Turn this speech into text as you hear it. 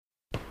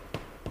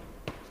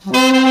And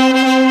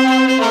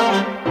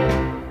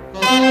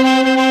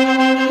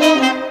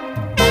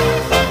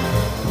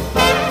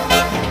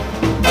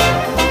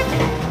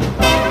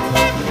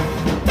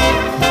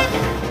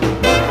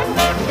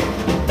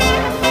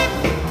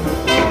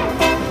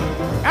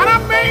I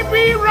may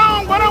be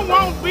wrong, but I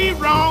won't be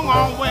wrong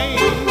always.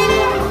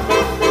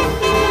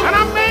 And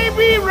I may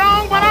be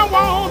wrong, but I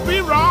won't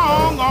be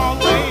wrong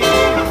always.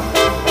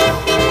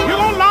 You're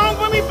gonna long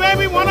for me,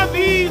 baby, one of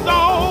these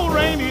old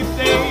rainy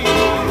days.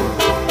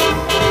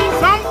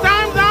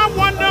 Sometimes I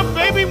wonder,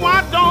 baby,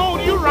 why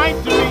don't you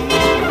write to me?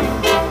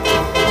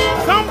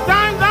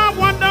 Sometimes I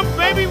wonder,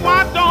 baby,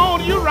 why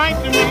don't you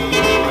write to me?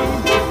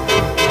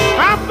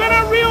 I've been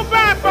a real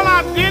bad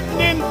fella, I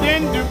didn't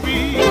intend to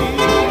be.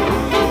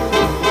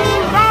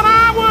 Thought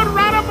I would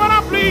write her, but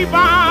I believe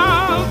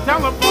I'll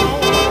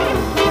telephone.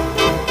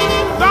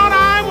 Thought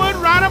I would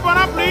write her, but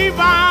I believe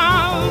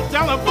I'll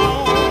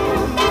telephone.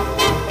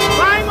 If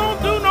I ain't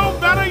gonna do no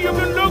better, you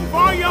can look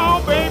for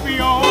your baby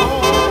on.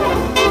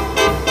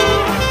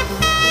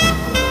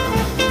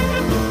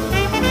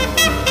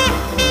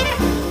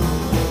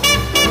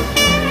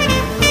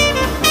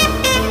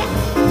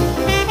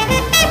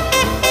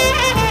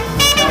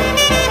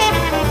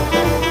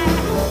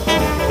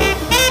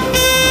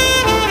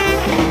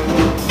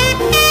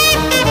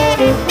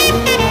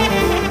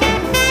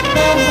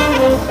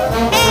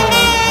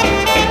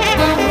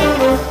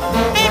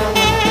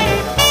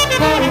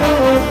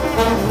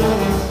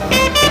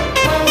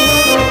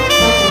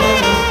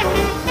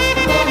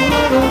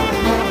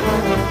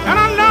 And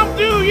I love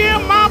to hear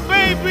my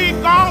baby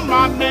call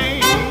my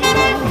name.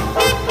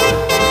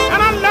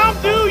 And I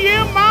love to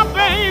hear my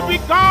baby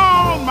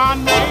call my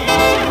name.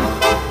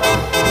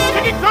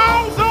 And he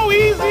calls so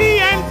easy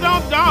and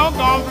so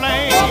doggone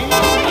plain.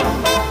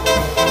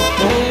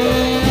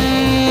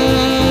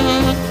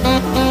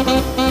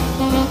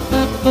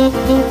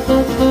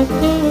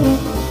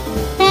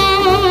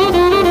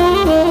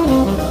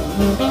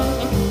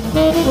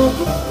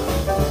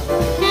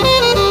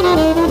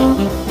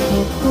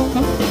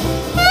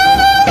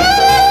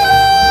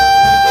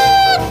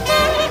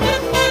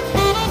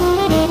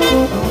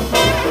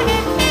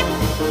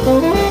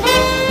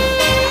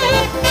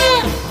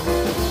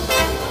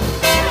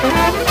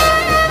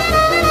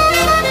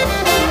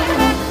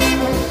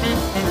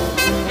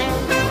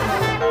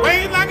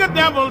 Ways like a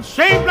devil,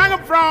 shaped like a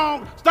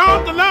frog.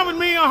 Start to loving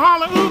me and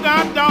holler, ooh,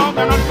 God dog.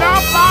 And I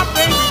love my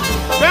baby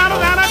better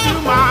than I do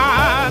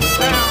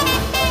myself.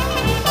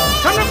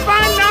 Come to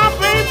find out,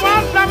 baby,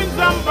 I'm loving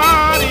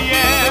somebody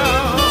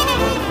else.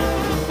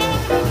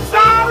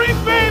 Sorry,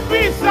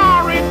 baby,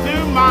 sorry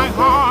to my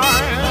heart.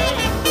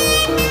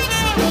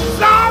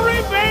 Sorry,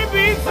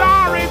 baby,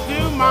 sorry to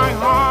my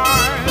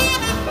heart.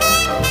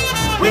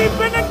 We've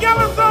been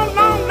together so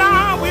long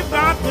now, we've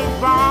got to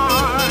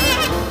part.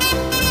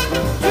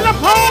 She's up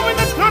home in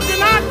the country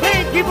and I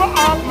can't keep her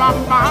off my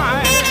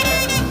mind.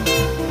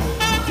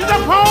 She's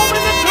up home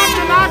in the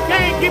country and I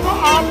can't keep her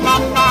off my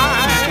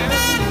mind.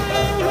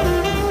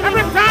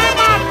 Every time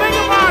I think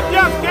of her, I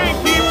just can't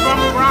keep from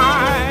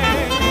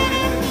crying.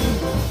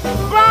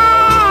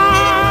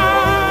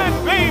 Bye,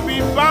 baby,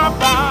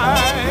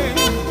 bye-bye.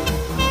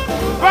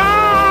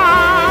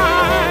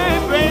 Bye,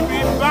 baby,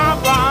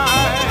 bye-bye.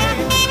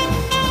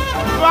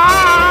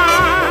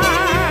 Bye,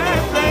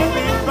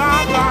 baby,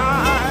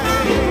 bye-bye.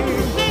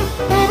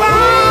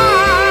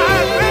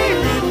 Bye,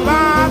 baby,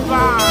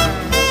 bye-bye.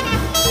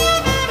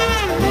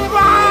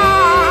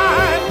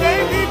 Bye,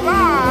 baby,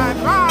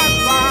 bye-bye.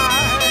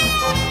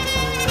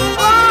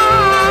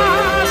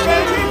 Bye,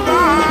 baby,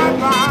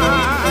 bye-bye.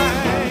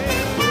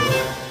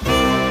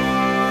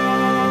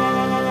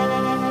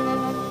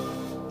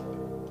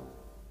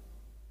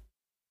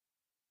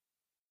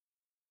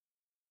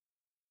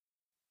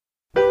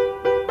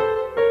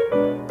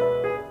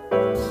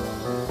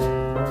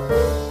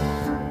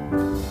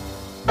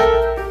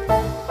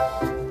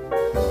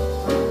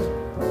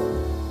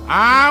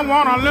 I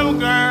want a little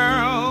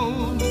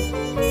girl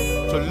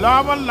to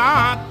love a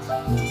lot.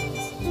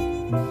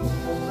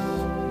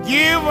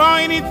 Give her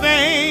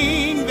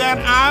anything that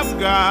I've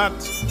got.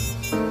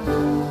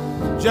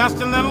 Just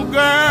a little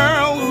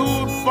girl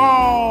who'd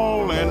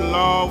fall in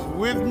love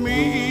with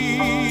me.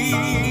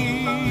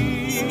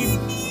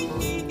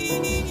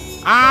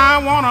 I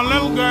want a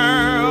little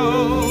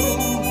girl.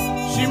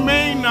 She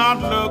may not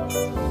look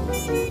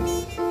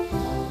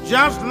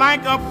just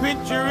like a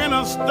picture in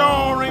a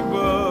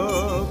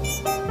storybook,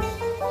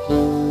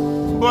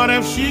 but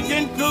if she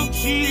can cook,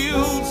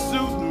 she'll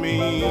suit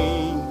me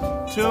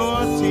to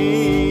a T.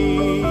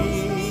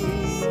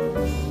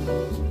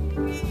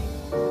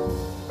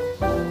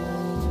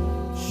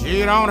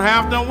 She don't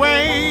have to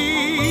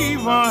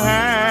wave her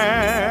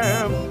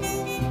hair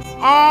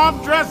or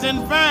dress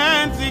in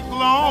fancy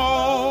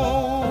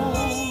clothes,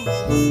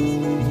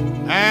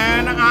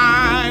 and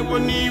I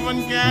wouldn't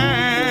even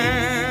care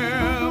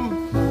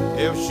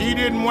if she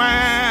didn't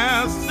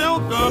wear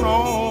silk at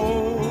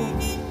all.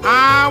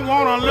 I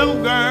want a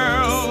little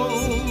girl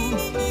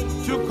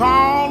to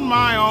call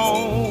my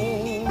own.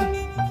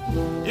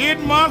 it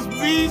must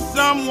be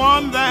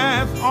someone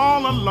that's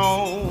all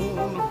alone.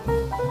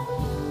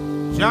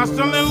 Just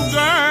a little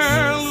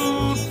girl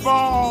who'd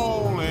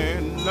fall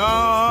in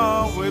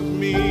love with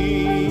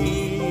me.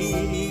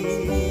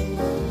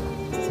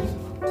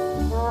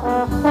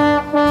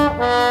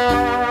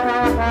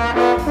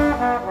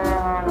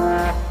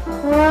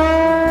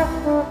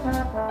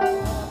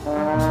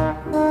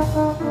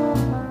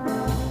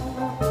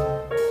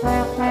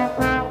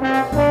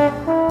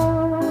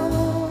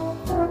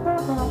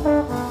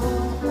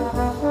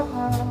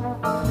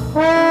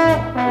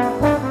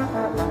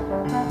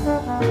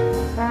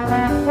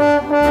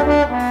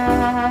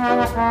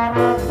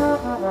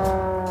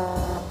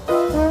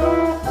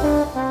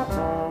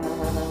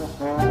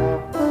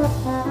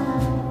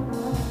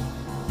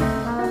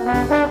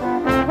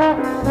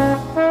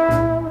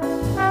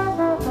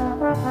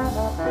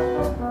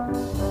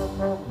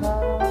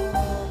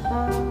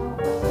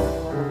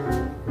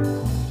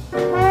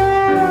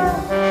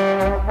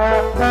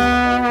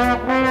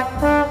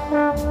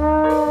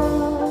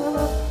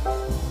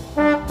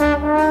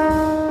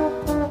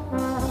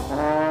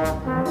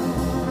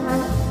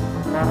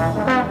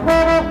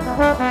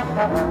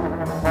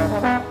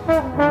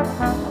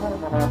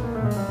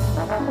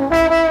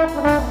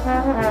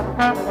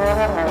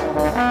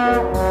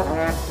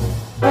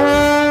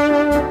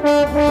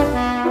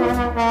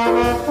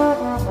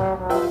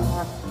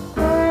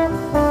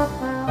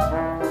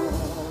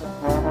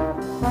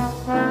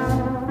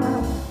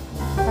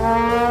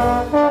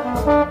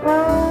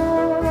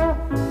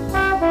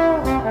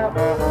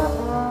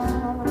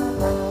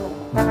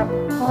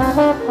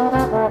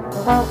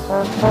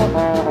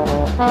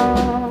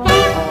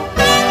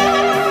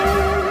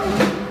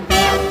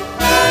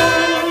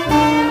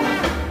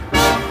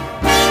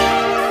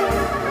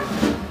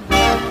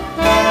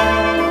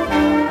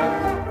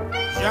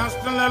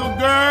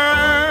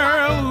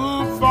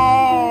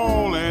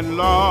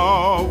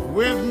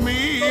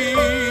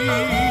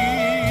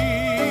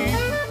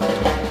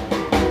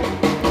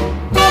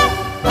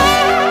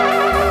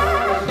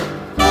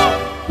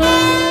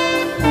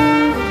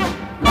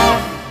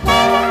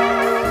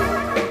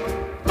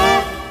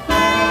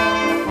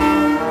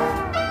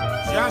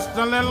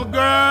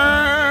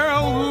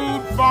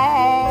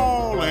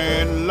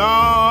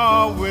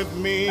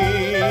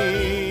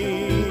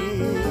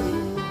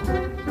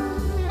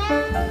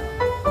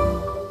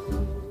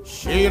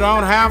 She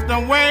don't have to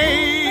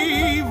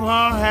wave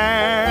her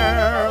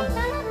hair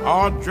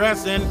or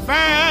dress in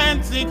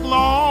fancy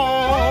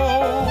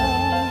clothes,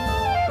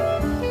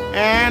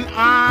 and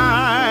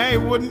I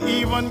wouldn't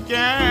even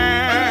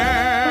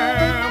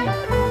care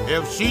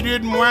if she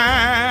didn't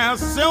wear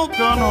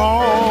silken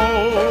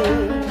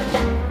hose.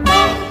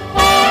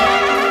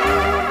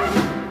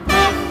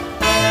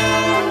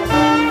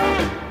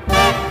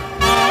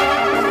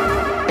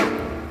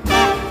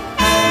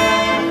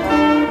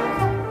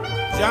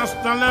 Just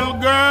a little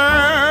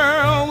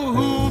girl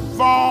who'd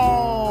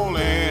fall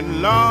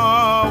in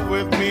love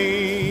with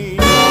me.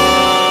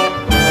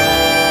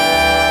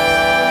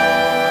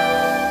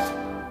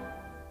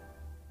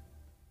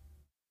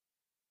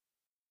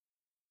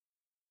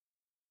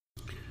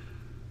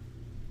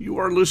 You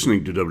are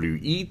listening to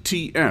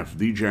WETF,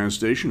 the jazz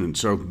station in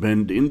South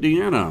Bend,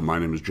 Indiana. My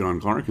name is John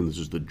Clark, and this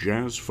is the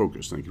Jazz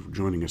Focus. Thank you for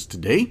joining us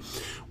today.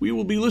 We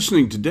will be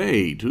listening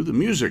today to the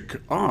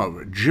music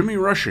of Jimmy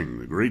Rushing,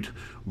 the great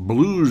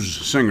blues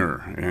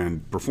singer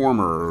and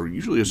performer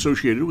usually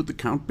associated with the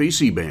Count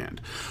Basie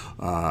Band.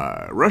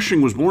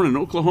 Rushing was born in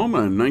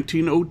Oklahoma in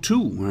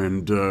 1902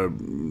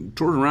 and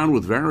toured around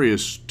with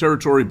various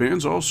territory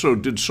bands, also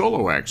did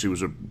solo acts. He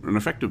was an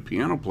effective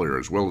piano player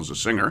as well as a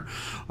singer.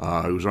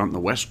 He was on the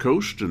West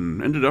Coast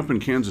and ended up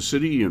in Kansas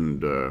City and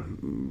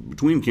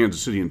between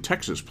Kansas City and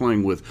Texas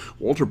playing with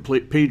Walter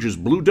Page's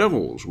Blue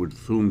Devils, with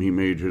whom he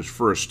made his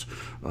first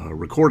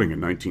recording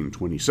in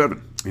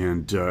 1927.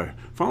 And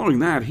following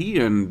that, he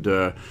and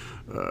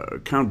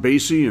Count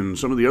Basie and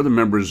some of the other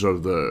members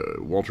of the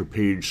Walter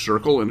Page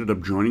circle ended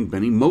up joining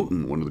Benny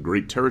Moten, one of the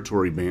great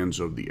territory bands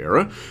of the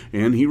era,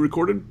 and he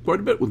recorded quite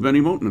a bit with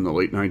Benny Moten in the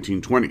late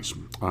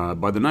 1920s.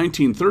 By the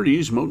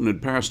 1930s, Moten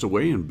had passed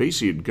away, and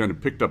Basie had kind of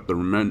picked up the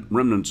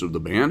remnants of the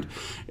band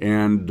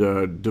and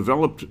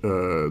developed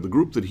the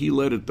group that he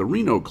led at the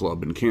Reno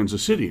Club in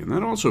Kansas City, and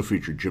that also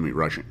featured Jimmy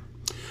Rushing.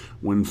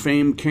 When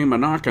fame came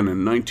a-knockin'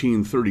 in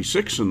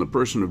 1936 in the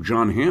person of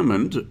John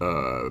Hammond,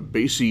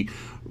 Basie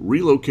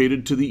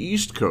relocated to the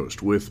East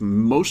Coast with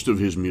most of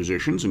his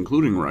musicians,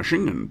 including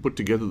Rushing, and put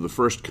together the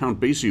first Count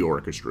Basie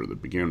Orchestra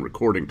that began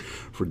recording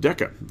for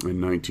Decca in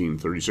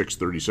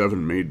 1936-37,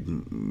 made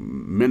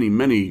many,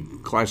 many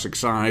classic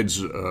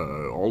sides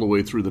all the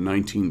way through the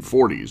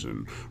 1940s.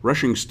 And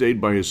Rushing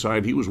stayed by his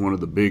side. He was one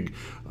of the big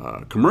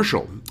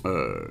commercial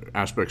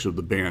aspects of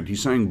the band. He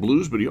sang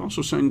blues, but he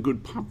also sang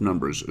good pop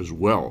numbers as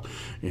well.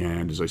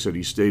 And as I said,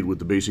 he stayed with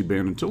the Basie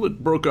Band until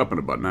it broke up in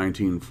about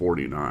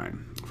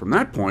 1949. From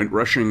that point,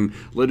 Rushing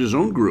led his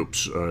own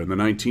groups in the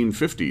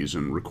 1950s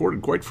and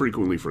recorded quite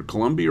frequently for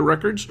Columbia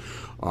Records,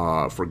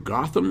 for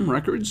Gotham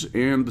Records,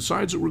 and the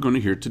sides that we're going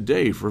to hear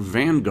today for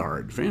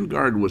Vanguard.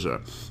 Vanguard was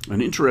an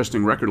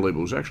interesting record label.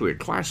 It was actually a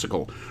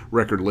classical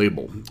record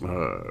label.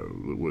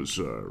 It was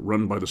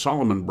run by the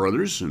Solomon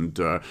Brothers, and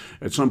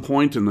at some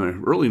point in the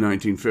early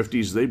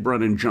 1950s, they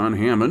brought in John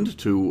Hammond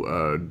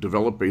to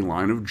develop a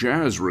line of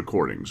jazz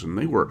recordings, and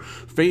they were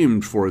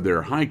famed for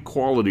their high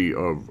quality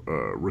of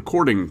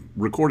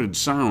recorded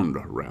sound,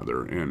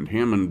 rather, and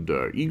Hammond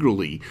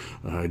eagerly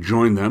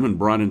joined them and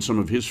brought in some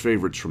of his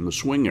favorites from the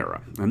swing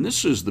era. And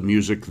this is the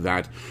music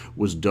that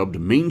was dubbed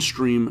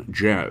mainstream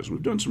jazz.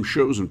 We've done some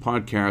shows and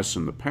podcasts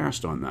in the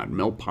past on that.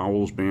 Mel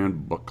Powell's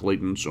band, Buck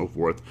Clayton, so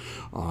forth.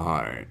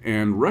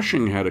 And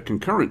Rushing had a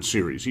concurrent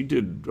series. He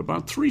did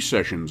about 3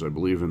 sessions, I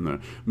believe, in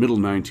the middle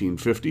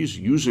 1950s,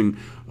 using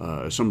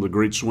some of the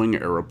great swing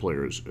era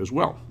players as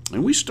well.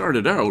 And we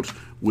started out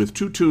with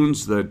 2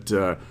 tunes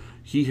that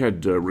he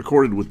had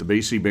recorded with the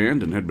Basie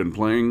Band and had been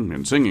playing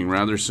and singing,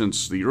 rather,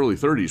 since the early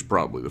 30s,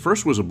 probably. The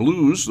first was a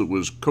blues that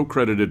was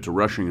co-credited to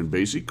Rushing and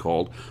Basie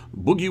called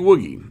Boogie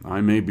Woogie,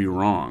 I May Be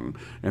Wrong.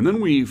 And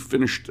then we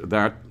finished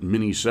that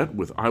mini set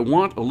with I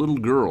Want a Little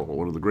Girl,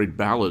 one of the great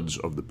ballads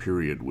of the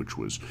period, which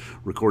was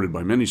recorded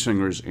by many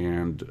singers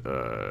and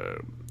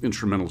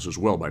instrumentals as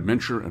well, by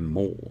Mencher and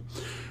Mole.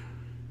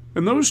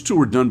 And those 2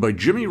 were done by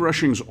Jimmy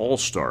Rushing's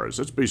All-Stars.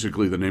 That's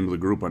basically the name of the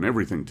group on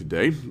everything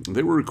today.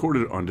 They were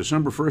recorded on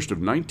December 1st of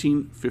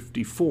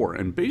 1954.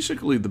 And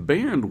basically the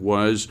band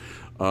was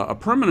a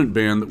permanent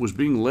band that was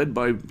being led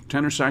by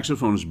tenor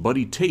saxophonist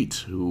Buddy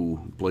Tate,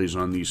 who plays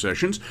on these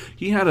sessions.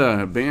 He had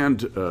a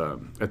band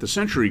at the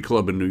Century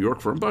Club in New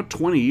York for about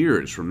 20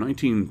 years, from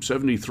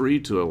 1973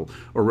 till,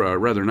 or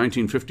rather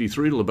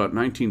 1953 till about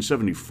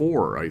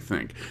 1974, I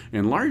think.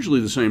 And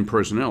largely the same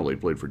personnel. They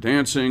played for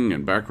dancing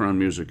and background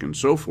music and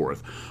so forth.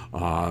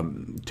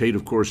 Tate,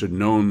 of course, had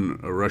known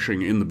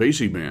Rushing in the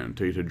Basie Band.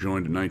 Tate had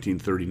joined in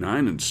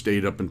 1939 and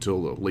stayed up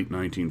until the late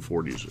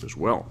 1940s as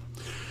well.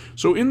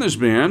 So in this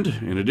band,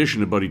 in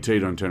addition to Buddy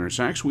Tate on tenor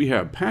sax, we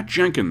have Pat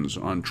Jenkins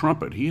on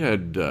trumpet. He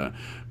had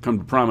come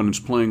to prominence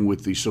playing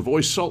with the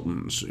Savoy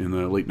Sultans in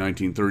the late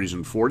 1930s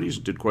and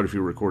 40s, did quite a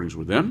few recordings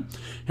with them.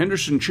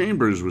 Henderson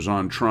Chambers was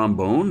on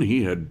trombone.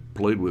 He had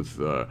played with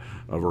a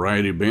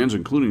variety of bands,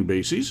 including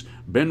Basie's.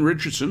 Ben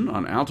Richardson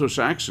on alto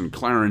sax and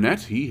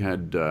clarinet. He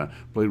had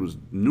played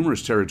with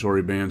numerous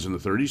territory bands in the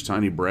 30s,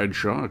 Tiny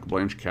Bradshaw,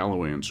 Blanche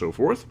Calloway, and so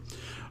forth.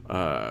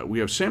 We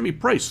have Sammy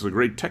Price, the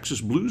great Texas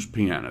blues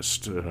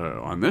pianist,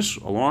 on this,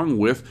 along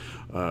with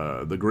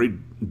the great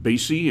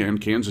Basie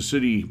and Kansas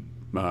City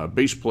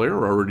bass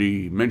player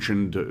already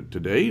mentioned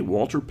today,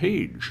 Walter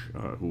Page,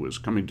 who is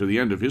coming to the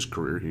end of his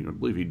career. I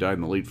believe he died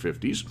in the late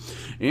 50s.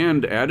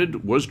 And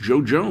added was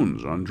Joe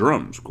Jones on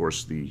drums, of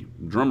course, the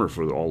drummer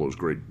for all those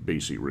great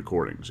Basie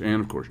recordings,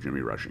 and, of course, Jimmy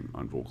Rushing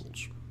on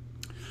vocals.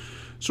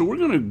 So we're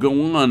going to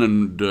go on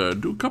and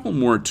do a couple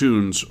more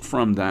tunes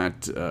from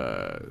that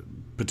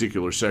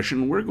particular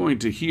session. We're going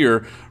to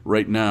hear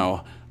right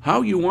now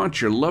How You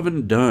Want Your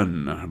Lovin'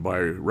 Done by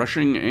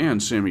Rushing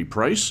and Sammy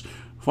Price,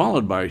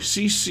 followed by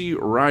C.C.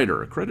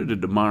 Ryder,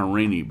 credited to Ma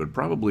Rainey, but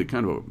probably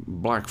kind of a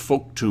black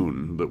folk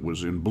tune that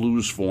was in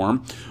blues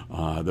form,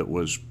 that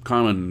was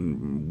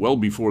common well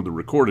before the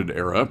recorded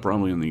era,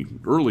 probably in the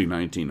early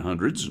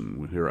 1900s, and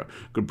we'll hear a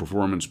good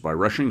performance by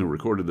Rushing, who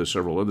recorded this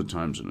several other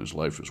times in his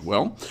life as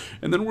well.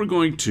 And then we're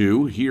going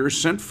to hear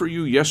Sent for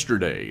You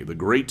Yesterday, the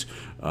great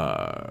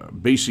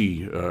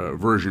Basie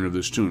version of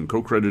this tune,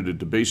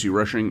 co-credited to Basie,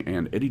 Rushing,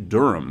 and Eddie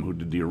Durham, who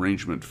did the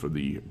arrangement for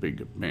the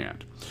big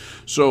band.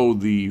 So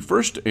the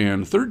first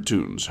and third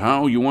tunes,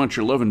 How You Want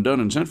Your Lovin' Done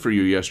and Sent for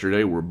You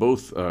Yesterday, were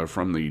both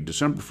from the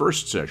December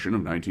 1st session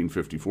of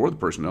 1954, the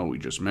personnel we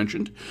just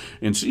mentioned,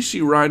 and C.C.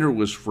 Ryder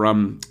was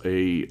from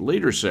a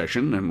later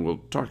session, and we'll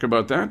talk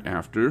about that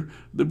after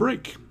the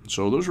break.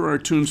 So those are our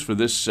tunes for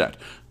this set.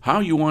 How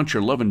You Want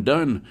Your Lovin'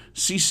 Done,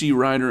 C.C.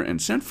 Ryder,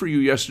 and Sent for You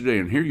Yesterday,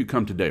 and Here You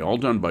Come Today, all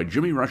done by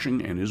Jimmy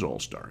Rushing and his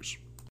All-Stars.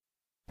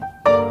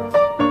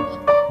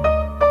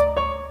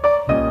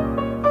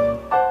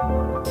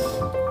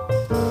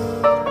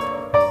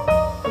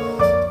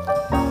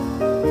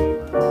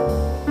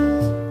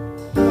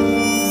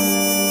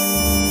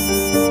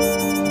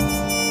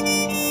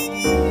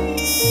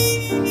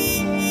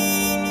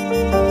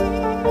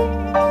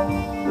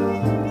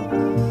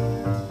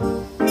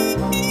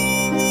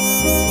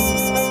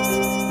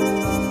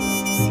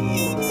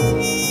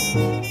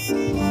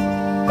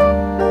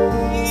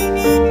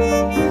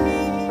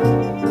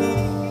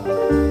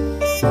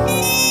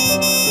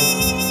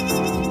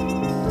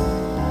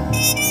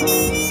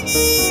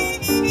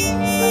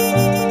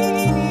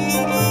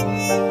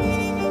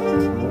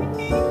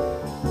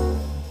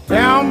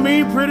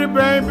 Pretty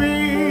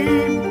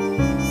baby,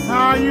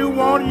 how you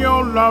want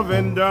your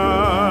loving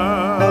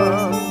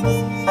done.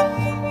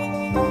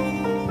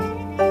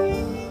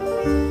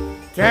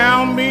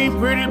 Tell me,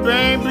 pretty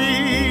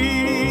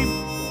baby,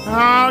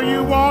 how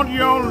you want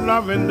your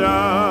loving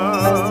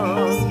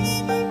done.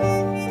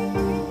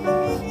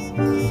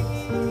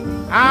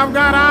 I I've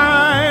got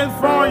eyes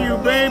for you,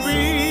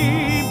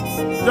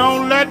 baby.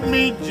 Don't let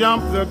me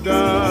jump the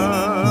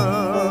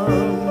gun.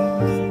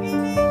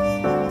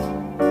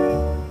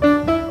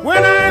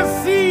 When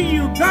I see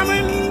you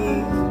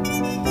coming,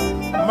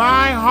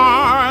 my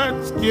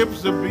heart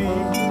skips a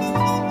beat.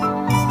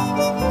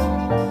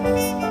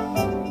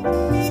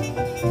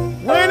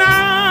 When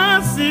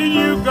I see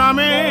you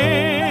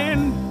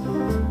coming,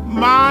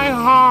 my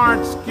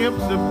heart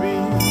skips a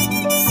beat.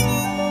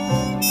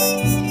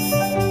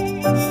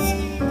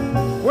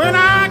 When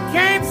I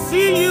can't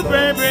see you,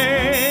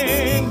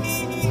 baby,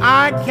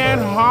 I can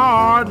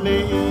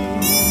hardly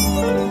eat.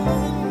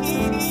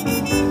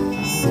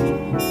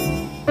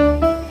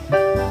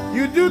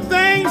 You do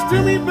things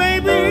to me,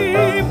 baby,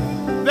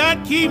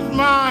 that keeps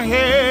my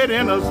head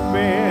in a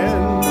spin.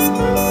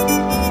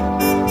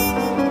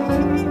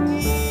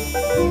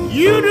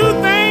 You do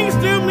things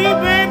to me,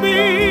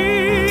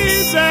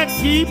 baby, that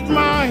keep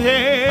my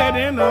head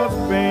in a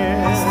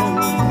spin.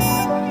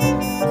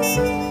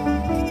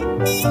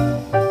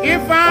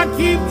 If I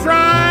keep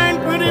trying,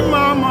 pretty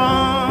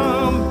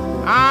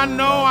mama, I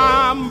know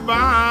I'm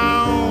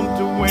bound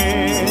to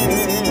win.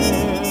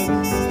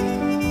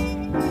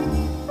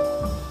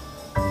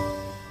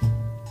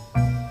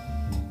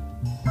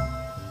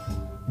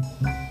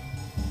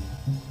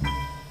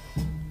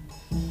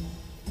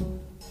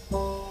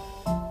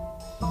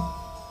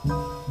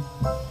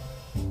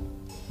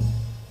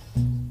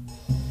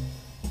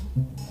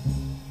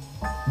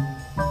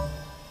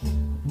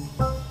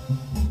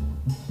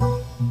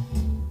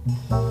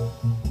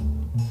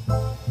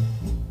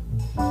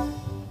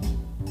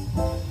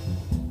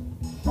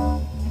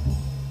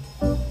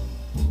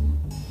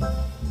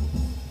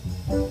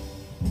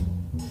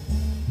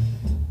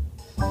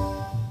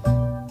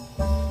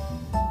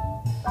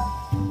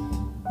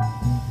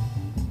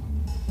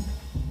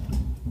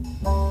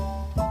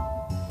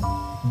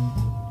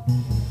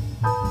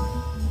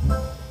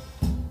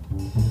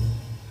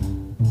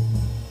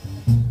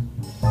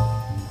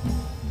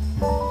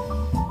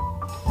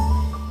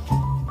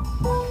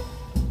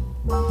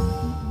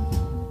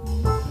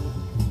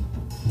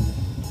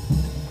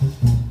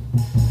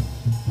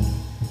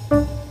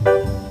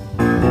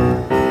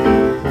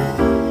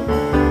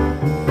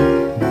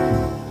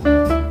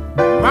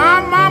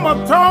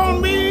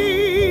 Told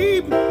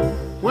me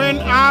when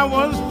I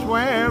was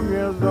 12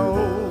 years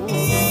old.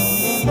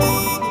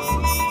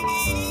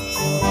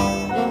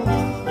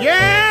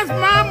 Yes,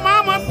 my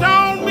mama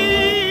told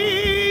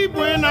me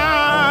when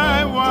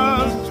I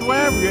was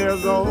 12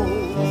 years old.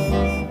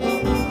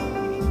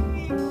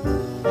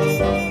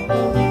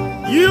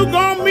 You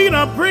gonna meet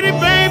a pretty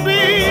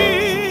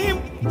baby,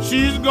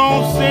 she's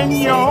gonna sing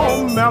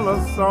your mellow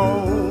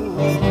soul.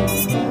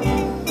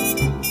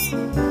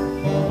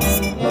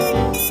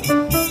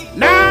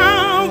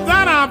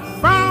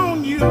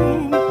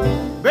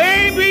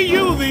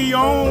 The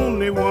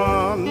only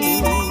one.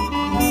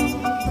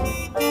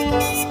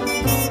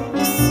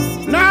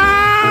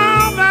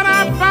 Now that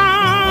I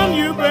found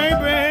you,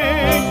 baby,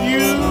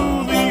 you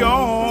the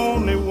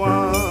only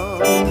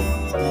one.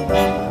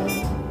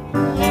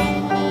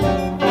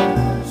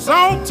 So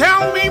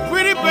tell me,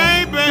 pretty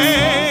baby,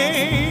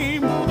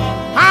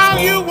 how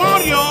you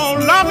want your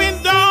loving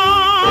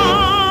done.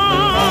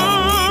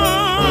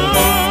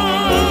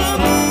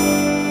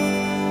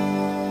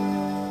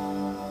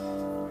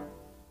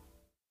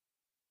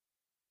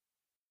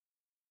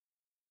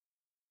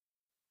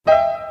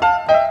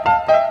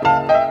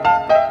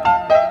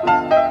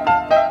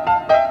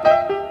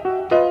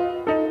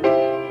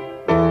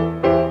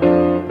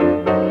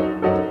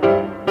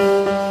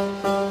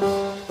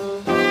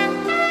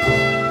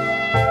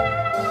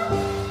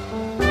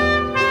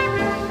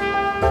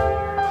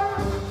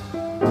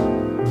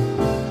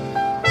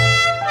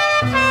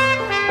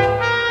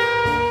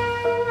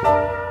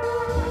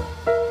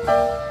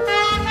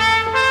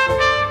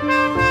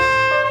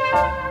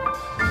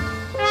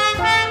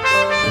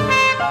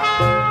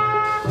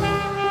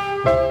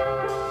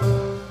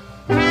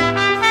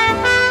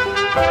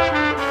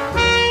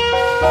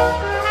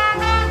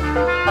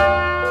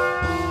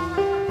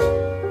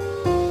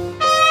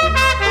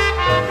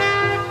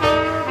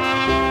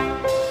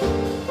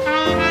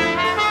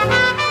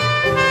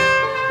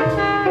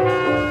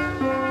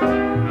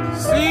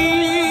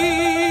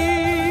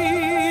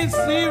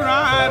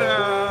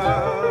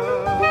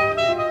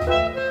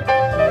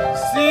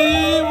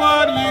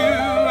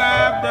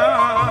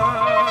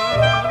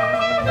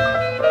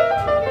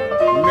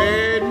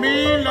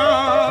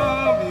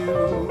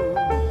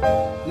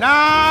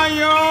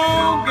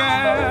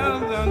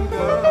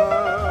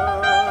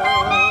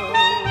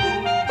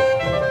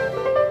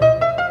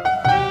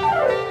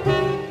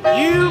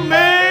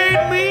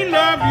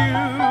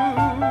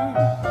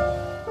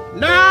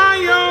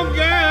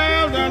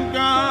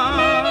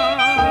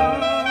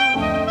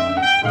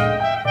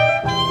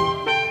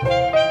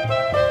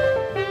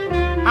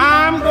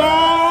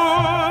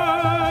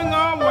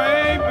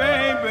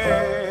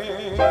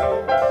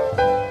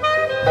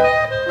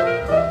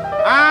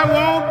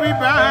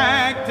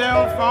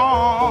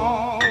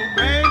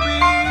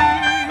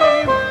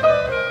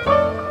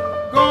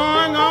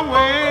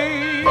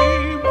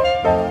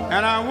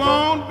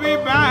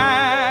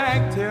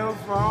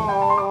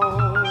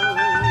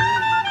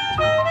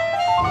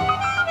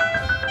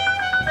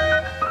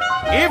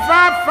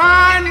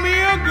 find me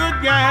a good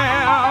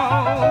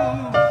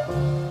gal,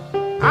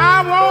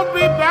 I won't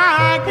be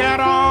back at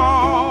all.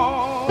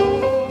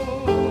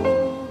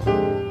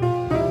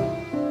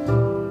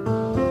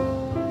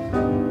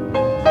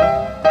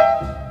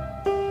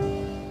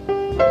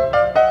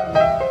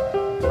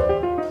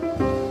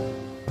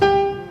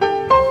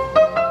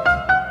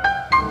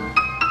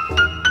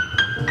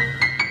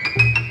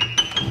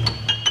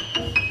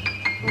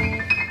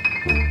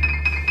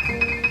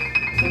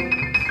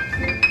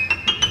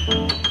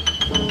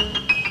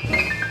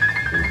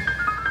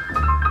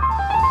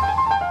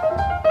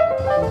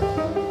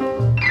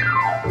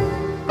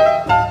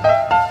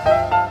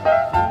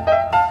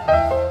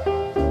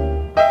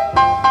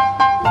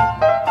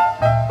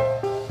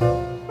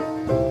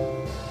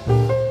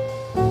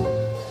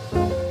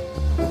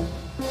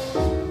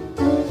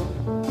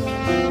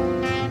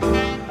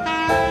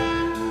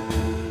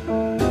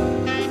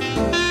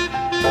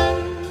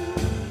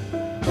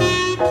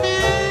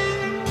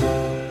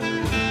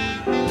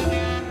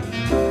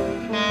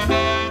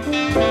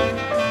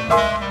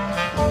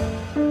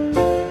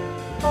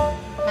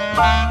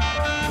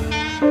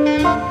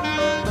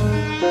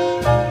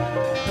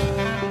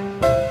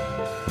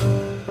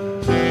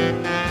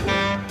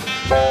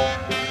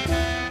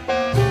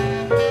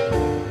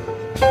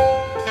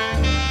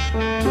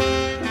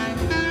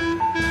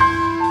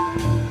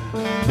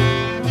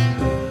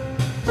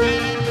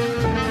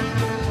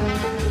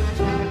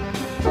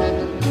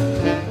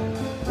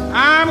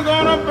 I'm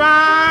gonna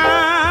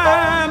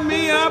buy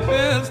me a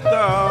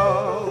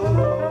pistol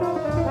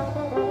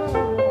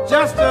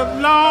just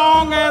as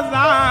long as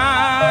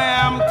I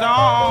am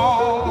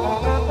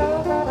tall.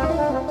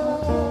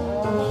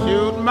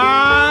 Shoot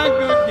my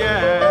good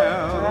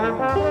gal,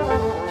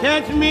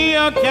 catch me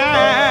a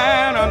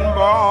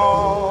cannonball.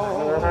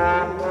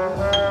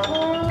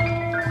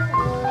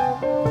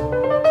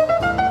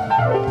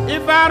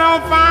 If I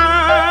don't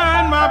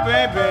find my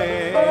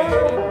baby,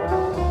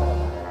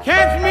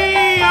 catch me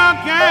a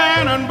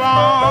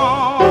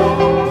cannonball.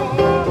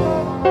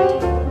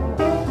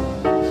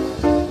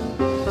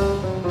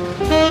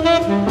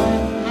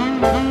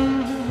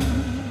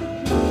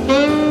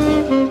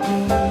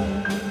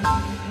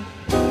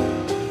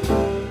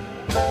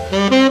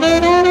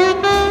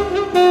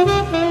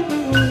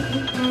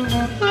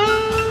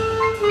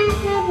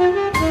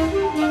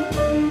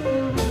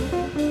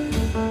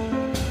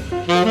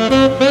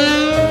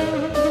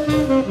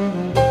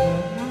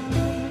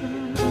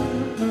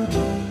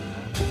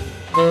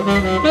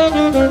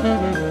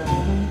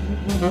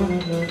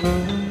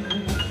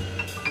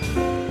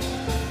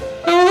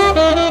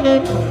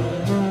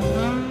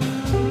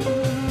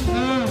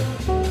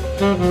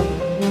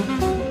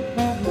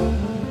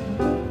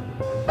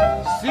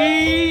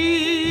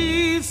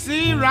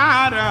 C.C.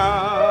 Rider,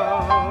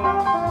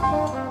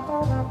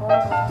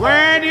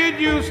 where did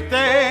you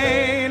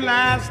stay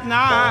last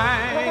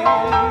night?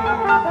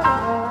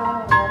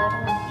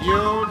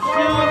 Your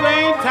shoes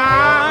ain't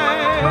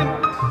tied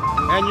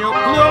and your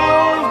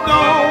clothes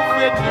don't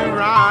fit you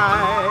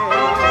right.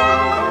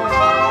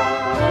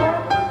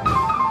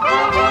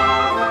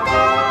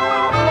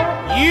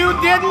 You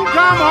didn't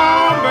come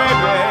home,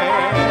 baby,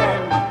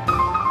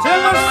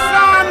 till the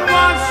sun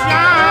was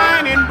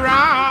shining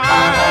bright.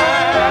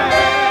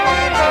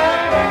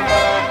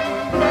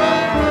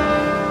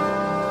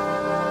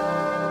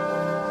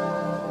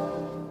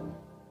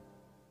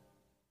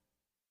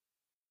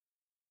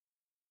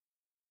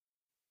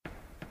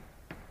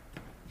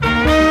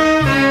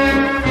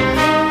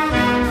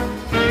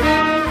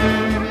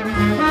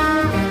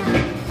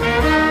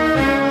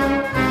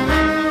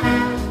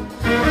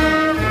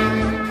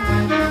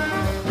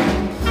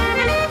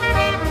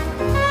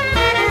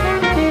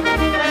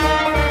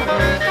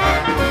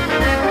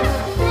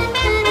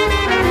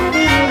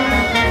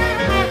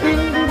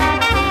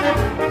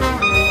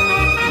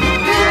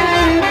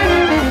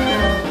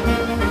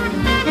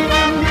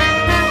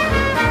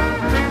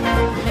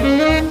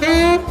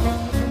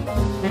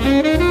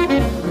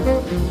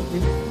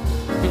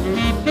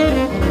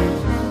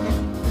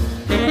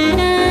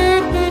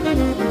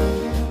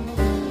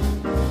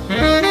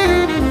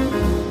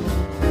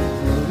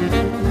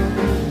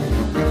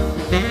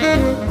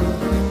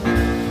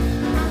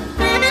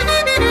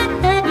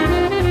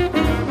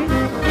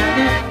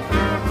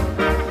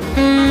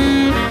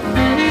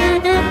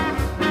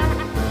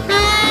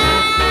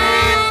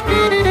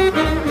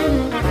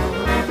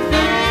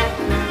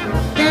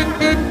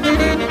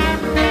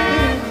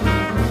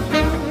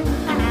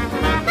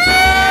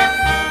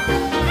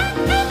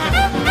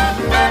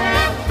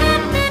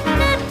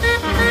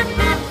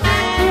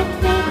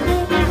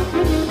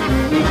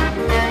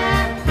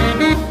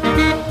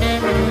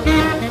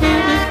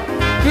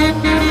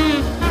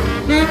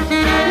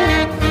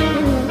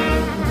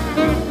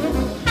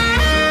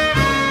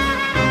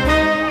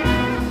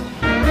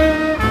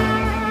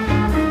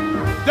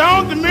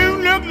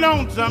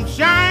 Lonesome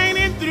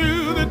shining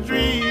through the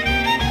trees.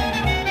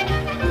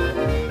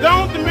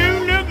 Don't the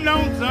moon look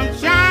lonesome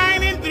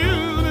shining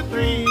through the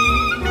trees?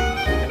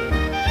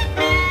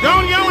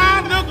 Don't your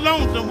eyes look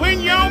lonesome when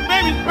your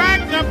baby's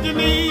packed up to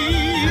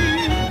leave?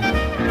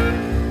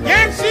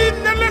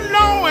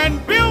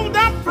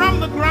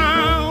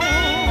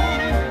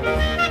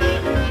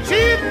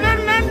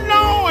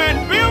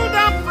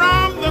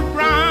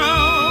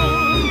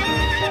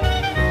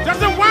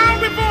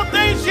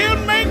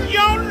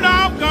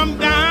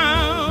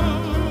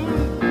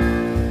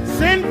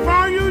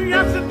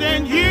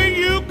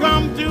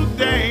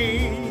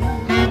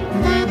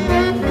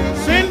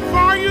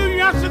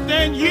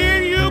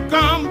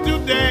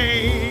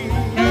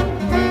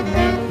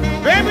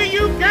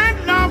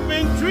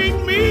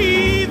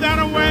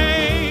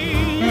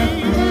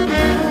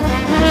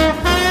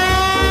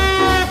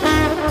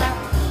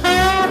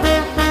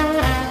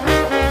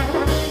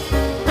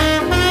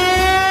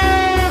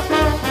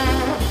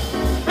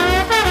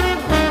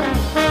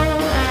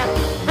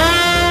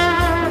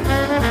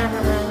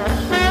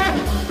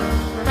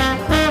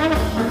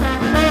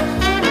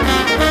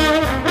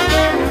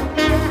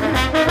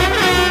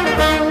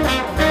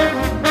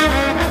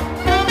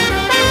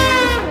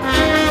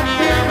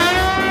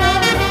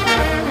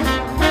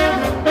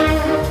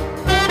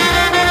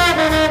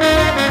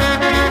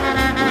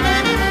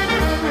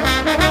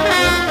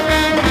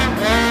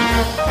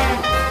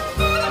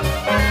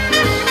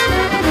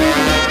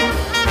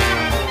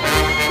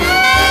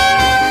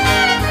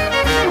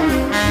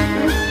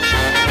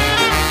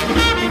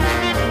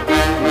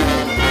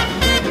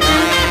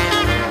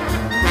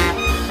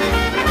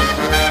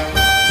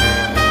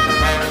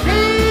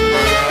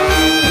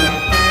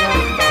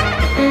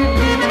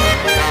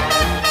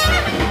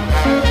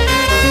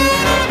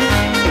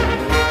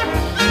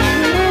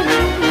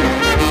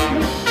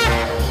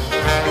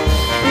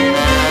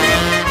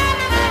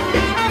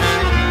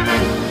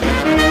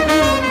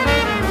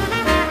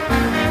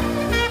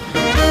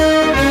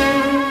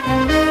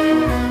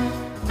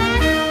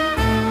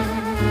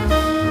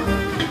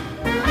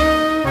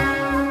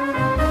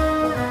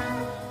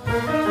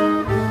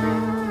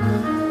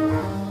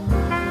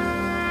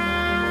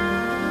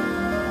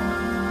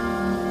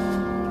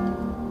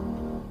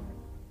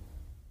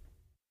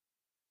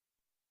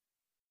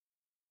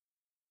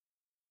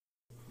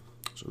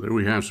 There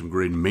we have some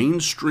great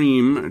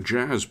mainstream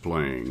jazz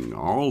playing,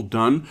 all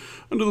done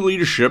under the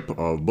leadership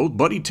of both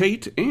Buddy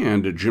Tate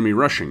and Jimmy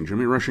Rushing.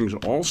 Jimmy Rushing's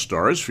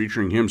All-Stars,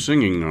 featuring him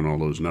singing on all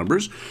those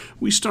numbers.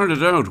 We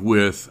started out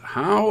with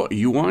How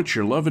You Want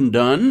Your Lovin'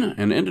 Done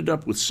and ended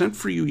up with Sent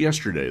For You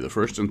Yesterday, the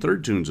first and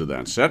third tunes of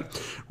that set,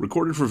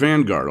 recorded for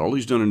Vanguard. All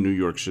these done in New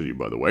York City,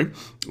 by the way,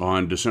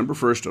 on December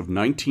 1st of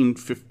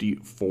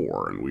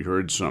 1954. And we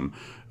heard some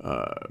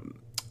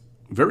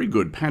very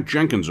good Pat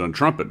Jenkins on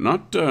trumpet.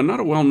 Not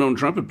a well-known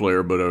trumpet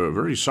player, but a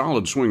very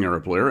solid swing-era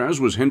player, as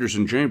was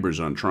Henderson Chambers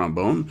on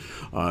trombone.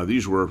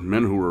 These were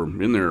men who were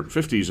in their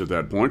 50s at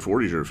that point,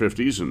 40s or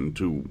 50s, and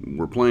who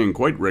were playing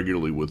quite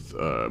regularly with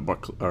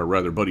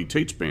Buddy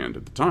Tate's band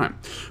at the time.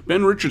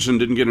 Ben Richardson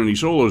didn't get any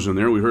solos in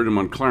there. We heard him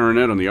on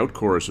clarinet on the out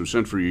chorus of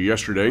Sent For You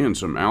Yesterday, and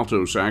some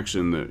alto sax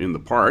in the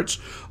parts.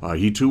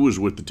 He, too, was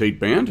with the Tate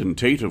band, and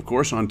Tate, of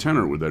course, on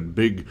tenor with that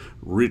big,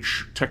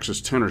 rich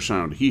Texas tenor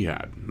sound he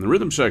had. And the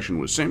rhythm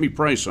section was Sammy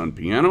Price on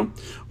piano,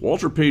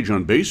 Walter Page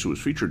on bass, who was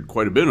featured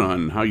quite a bit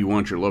on How You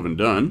Want Your Lovin'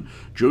 Done,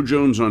 Joe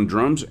Jones on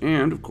drums,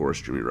 and, of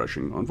course, Jimmy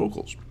Rushing on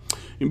vocals.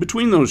 In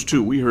between those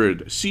two, we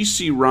heard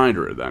C.C.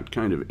 Rider, that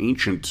kind of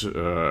ancient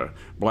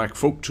black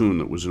folk tune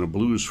that was in a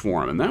blues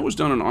form, and that was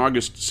done on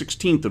August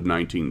 16th of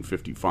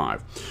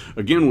 1955.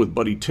 Again with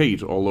Buddy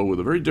Tate, although with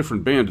a very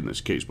different band in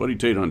this case. Buddy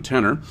Tate on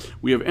tenor.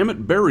 We have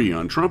Emmett Berry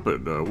on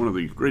trumpet, one of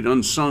the great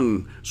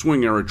unsung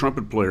swing-era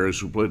trumpet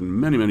players who played in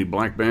many, many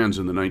black bands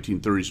in the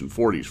 1930s and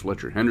 40s.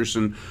 Fletcher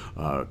Henderson,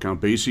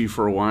 Count Basie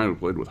for a while, who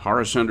played with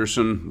Horace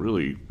Henderson,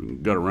 really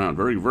got around.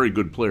 Very, very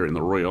good player in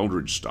the Roy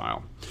Eldridge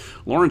style.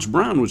 Lawrence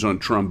Brown was on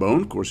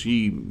trombone. Of course,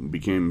 he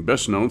became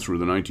best known through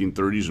the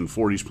 1930s and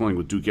 40s playing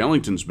with Duke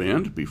Ellington's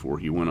band before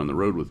he went on the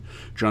road with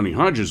Johnny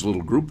Hodges'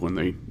 little group when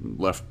they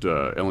left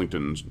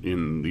Ellington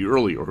in the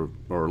early or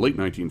late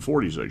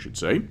 1940s, I should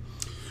say.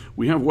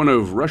 We have one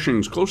of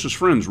Rushing's closest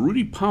friends,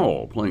 Rudy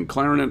Powell, playing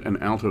clarinet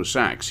and alto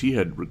sax. He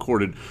had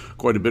recorded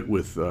quite a bit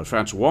with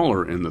Fats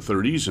Waller in the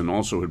 30s and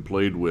also had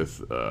played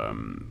with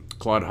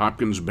Claude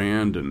Hopkins'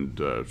 band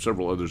and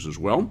several others as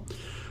well.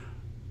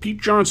 Pete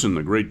Johnson,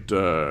 the great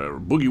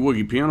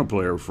boogie-woogie piano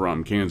player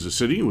from Kansas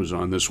City, was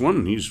on this one,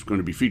 and he's going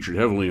to be featured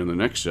heavily in the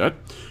next set,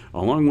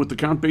 along with the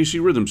Count Basie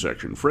rhythm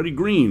section. Freddie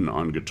Green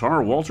on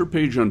guitar, Walter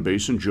Page on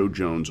bass, and Joe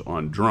Jones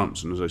on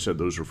drums. And as I said,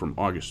 those are from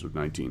August of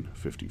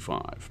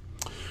 1955.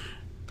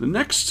 The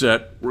next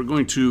set, we're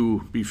going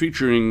to be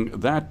featuring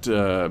that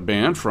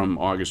band from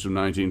August of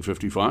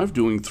 1955,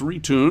 doing three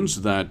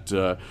tunes that,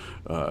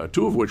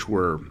 two of which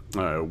were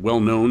well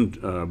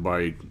known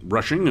by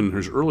Rushing in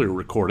his earlier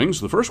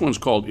recordings. The first one's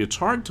called It's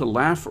Hard to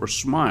Laugh or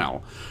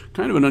Smile,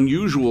 kind of an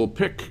unusual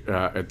pick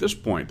at this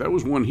point. That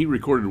was one he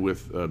recorded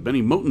with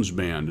Benny Moten's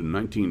band in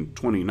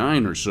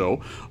 1929 or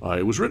so.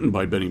 It was written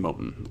by Benny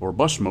Moten, or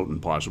Bus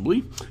Moten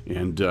possibly,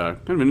 and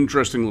kind of an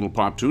interesting little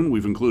pop tune.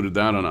 We've included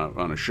that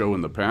on a show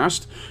in the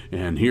past,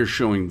 and here's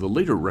showing the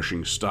later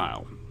Rushing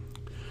style.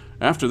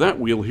 After that,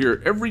 we'll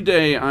hear Every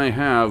Day I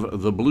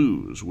Have the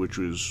Blues, which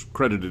is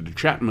credited to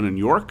Chapman and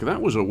York.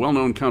 That was a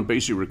well-known Count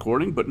Basie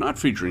recording, but not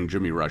featuring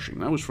Jimmy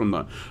Rushing. That was from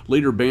the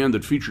later band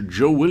that featured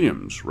Joe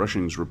Williams,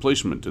 Rushing's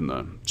replacement in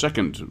the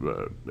second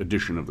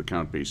edition of the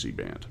Count Basie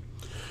band.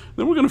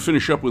 Then we're going to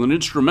finish up with an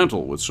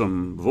instrumental with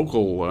some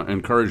vocal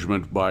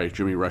encouragement by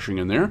Jimmy Rushing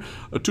in there.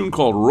 A tune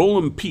called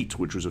Rollin' Pete,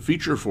 which was a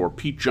feature for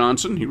Pete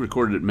Johnson. He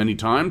recorded it many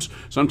times,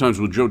 sometimes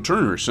with Joe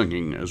Turner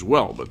singing as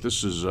well. But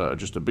this is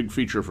just a big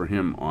feature for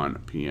him on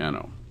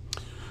piano.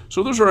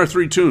 So those are our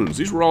three tunes.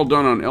 These were all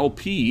done on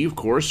LP, of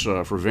course,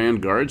 for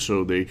Vanguard,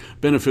 so they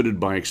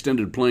benefited by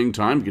extended playing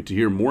time. You get to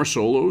hear more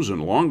solos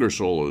and longer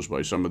solos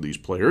by some of these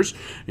players,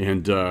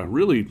 and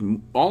really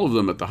all of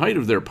them at the height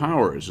of their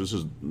powers. This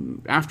is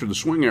after the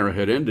swing era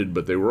had ended,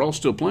 but they were all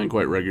still playing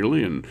quite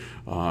regularly and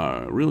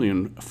really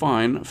in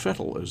fine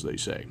fettle, as they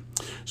say.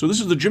 So this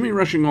is the Jimmy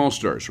Rushing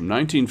All-Stars from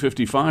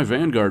 1955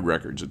 Vanguard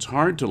Records. It's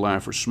Hard to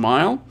Laugh or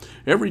Smile,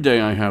 Every Day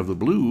I Have the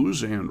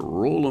Blues, and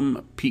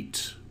Rollin'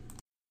 Pete.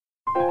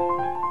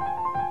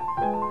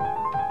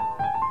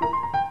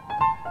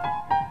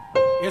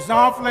 It's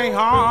awfully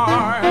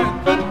hard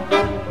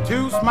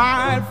to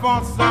smile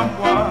for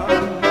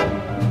someone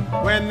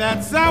when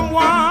that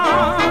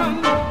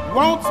someone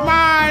won't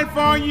smile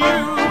for you.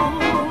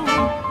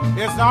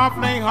 It's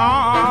awfully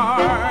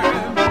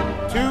hard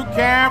to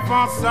care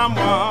for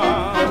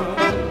someone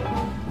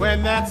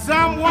when that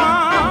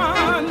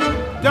someone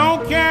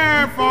don't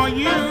care for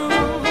you.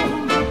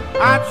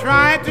 I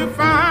try to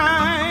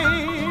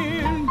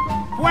find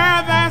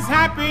where there's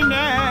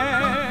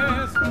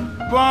happiness,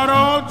 but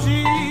oh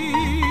gee,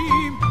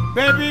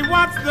 baby,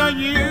 what's the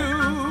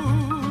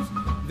use?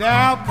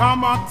 There'll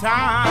come a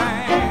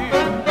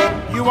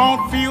time you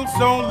won't feel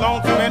so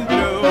lonesome and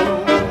blue.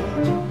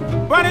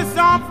 But it's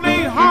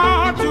awfully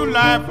hard to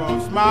laugh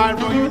or smile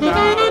for you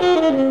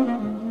now.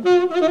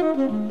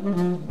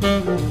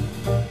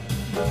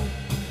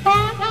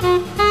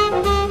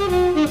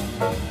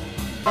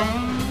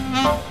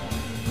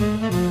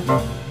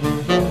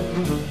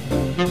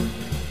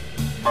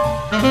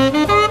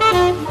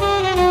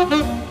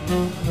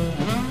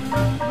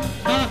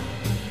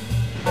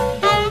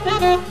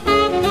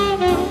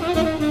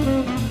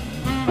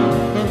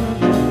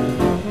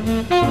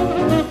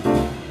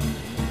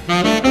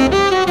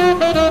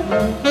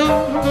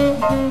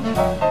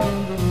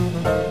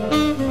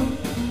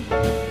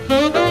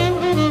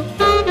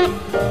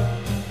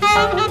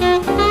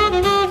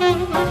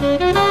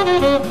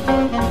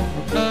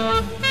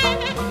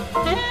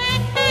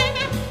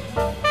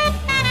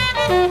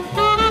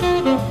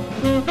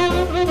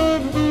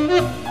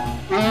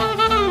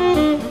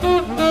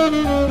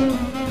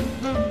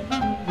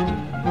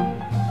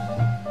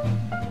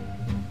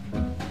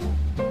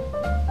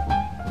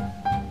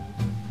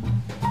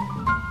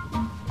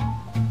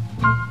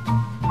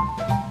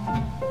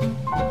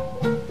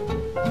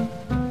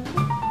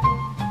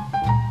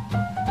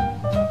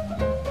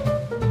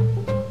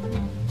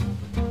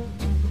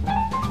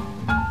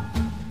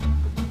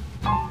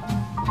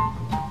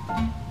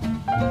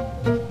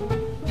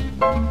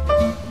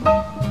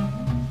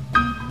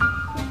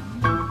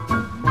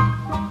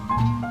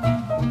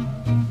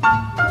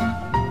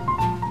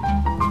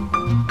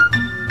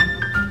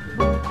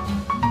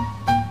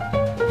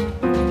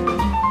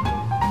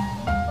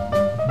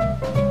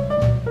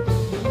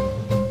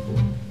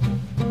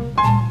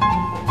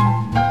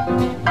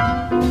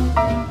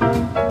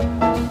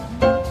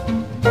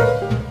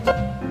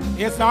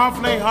 It's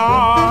awfully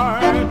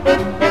hard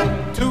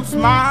to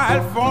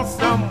smile for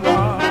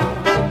someone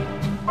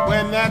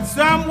when that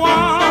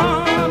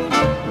someone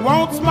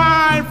won't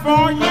smile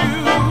for you.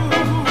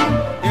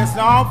 It's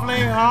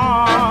awfully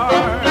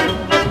hard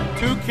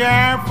to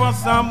care for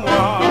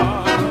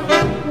someone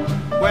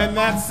when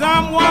that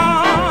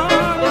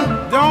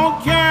someone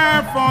don't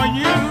care for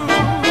you.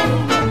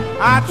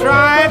 I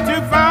try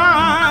to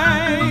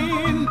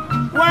find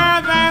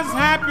where there's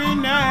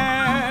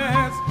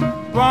happiness,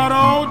 but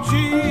oh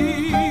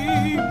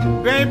gee,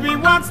 baby,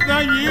 what's the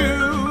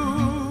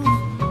use?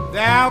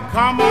 There'll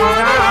come a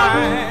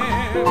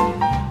time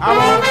I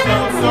won't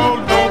feel so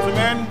lonesome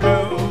and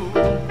blue.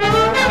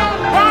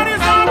 But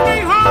it's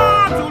awfully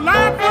hard to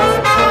laugh and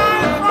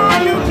smile for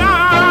you now.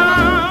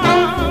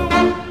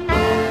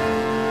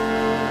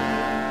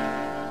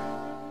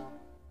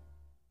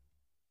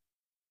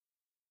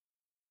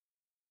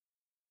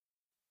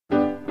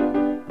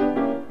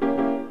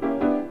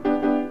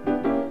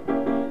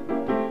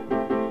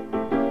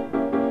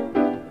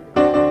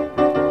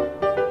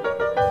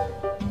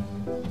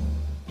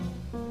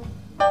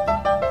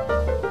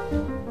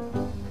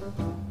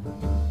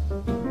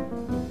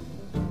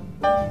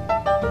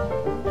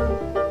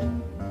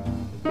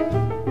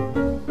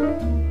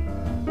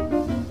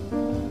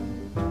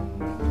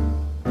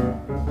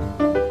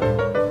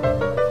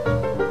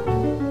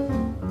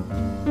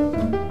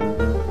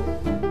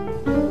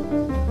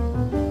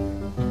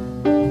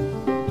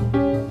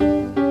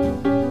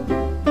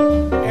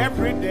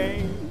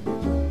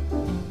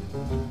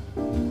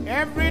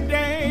 Every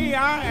day I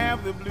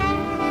have the blues.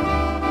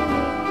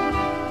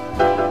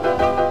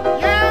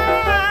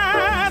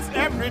 Yes,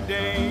 every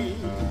day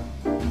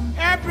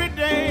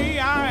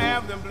I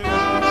have the blues.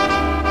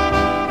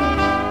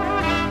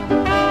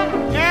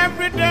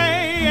 Every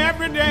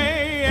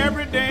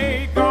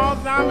day,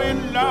 'cause I'm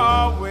in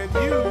love with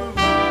you.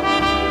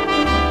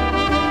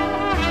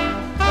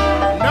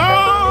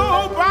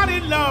 Nobody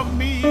loved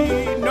me,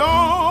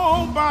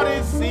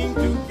 nobody seemed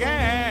to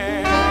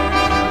care.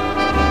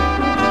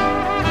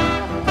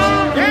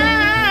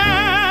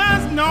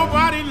 Yes,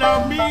 nobody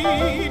loved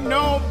me,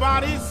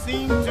 nobody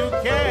seemed to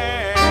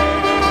care.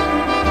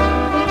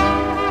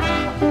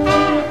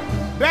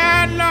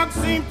 Bad luck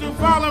seemed to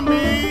follow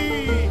me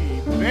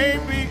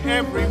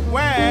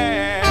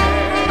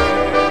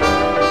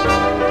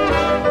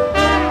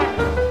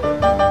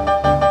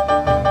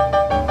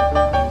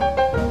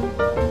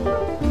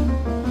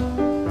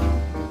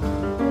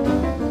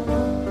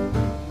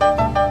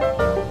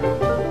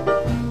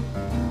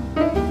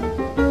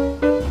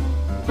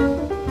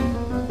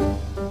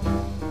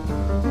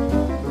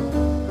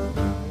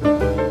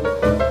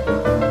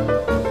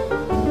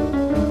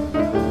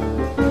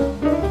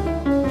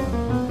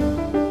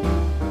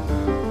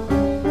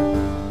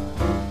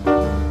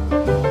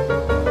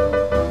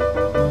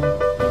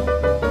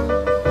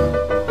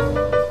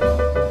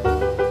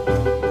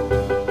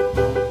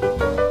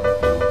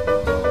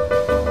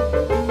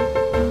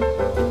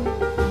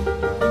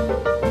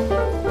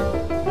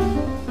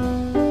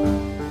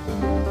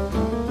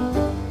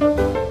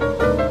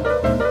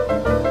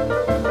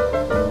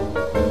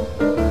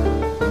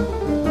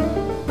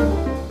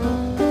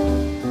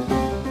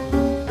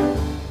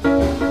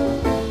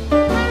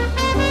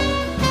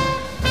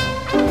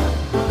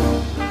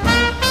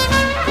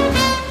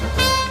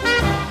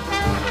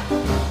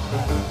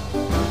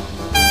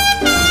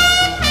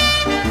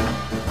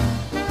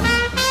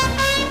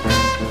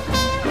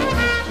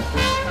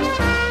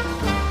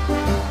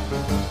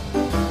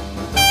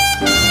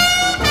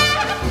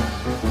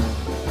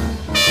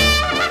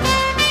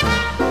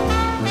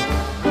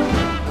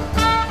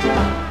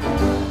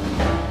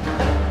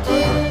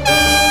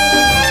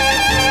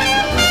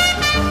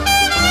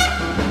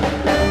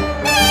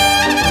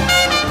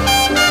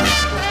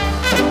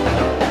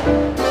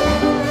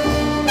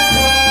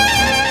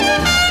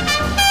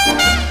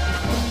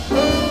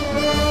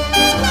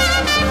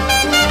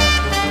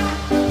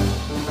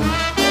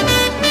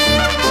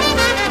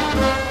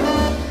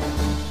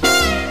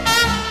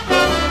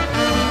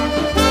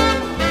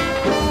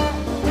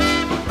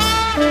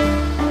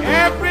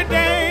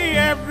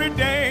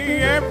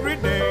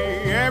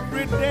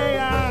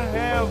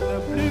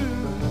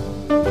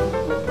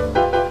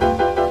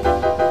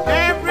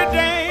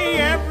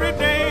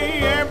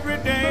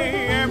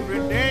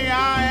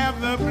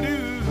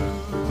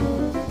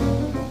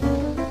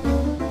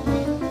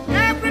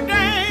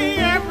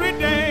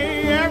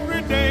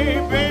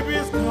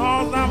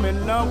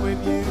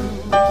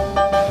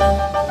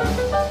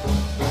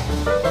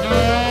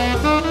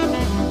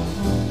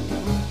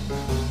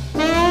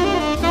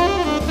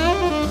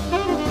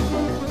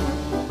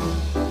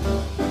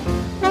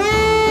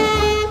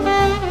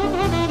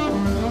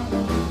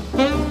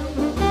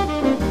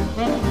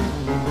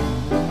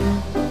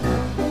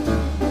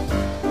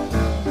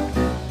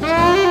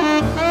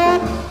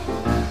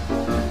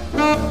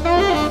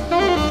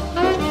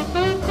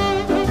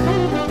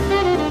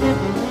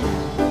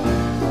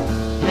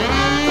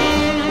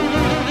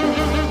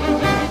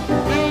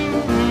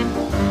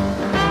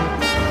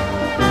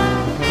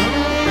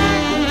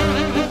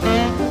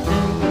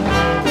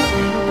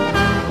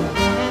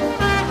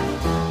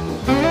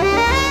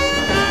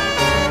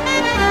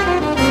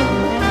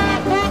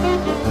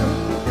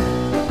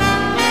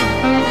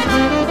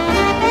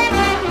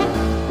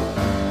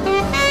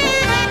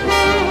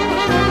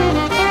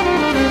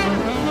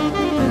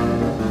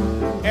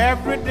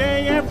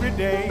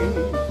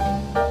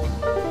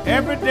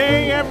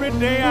every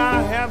day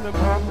I have the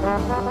blues.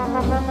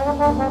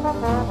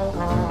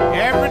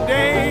 Every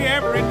day,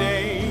 every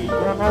day,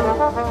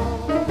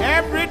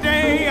 every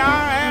day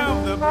I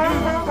have the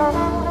blues.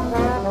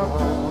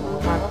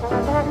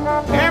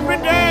 Every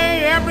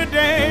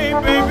day,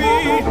 baby,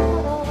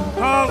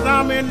 'cause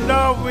I'm in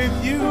love with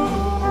you.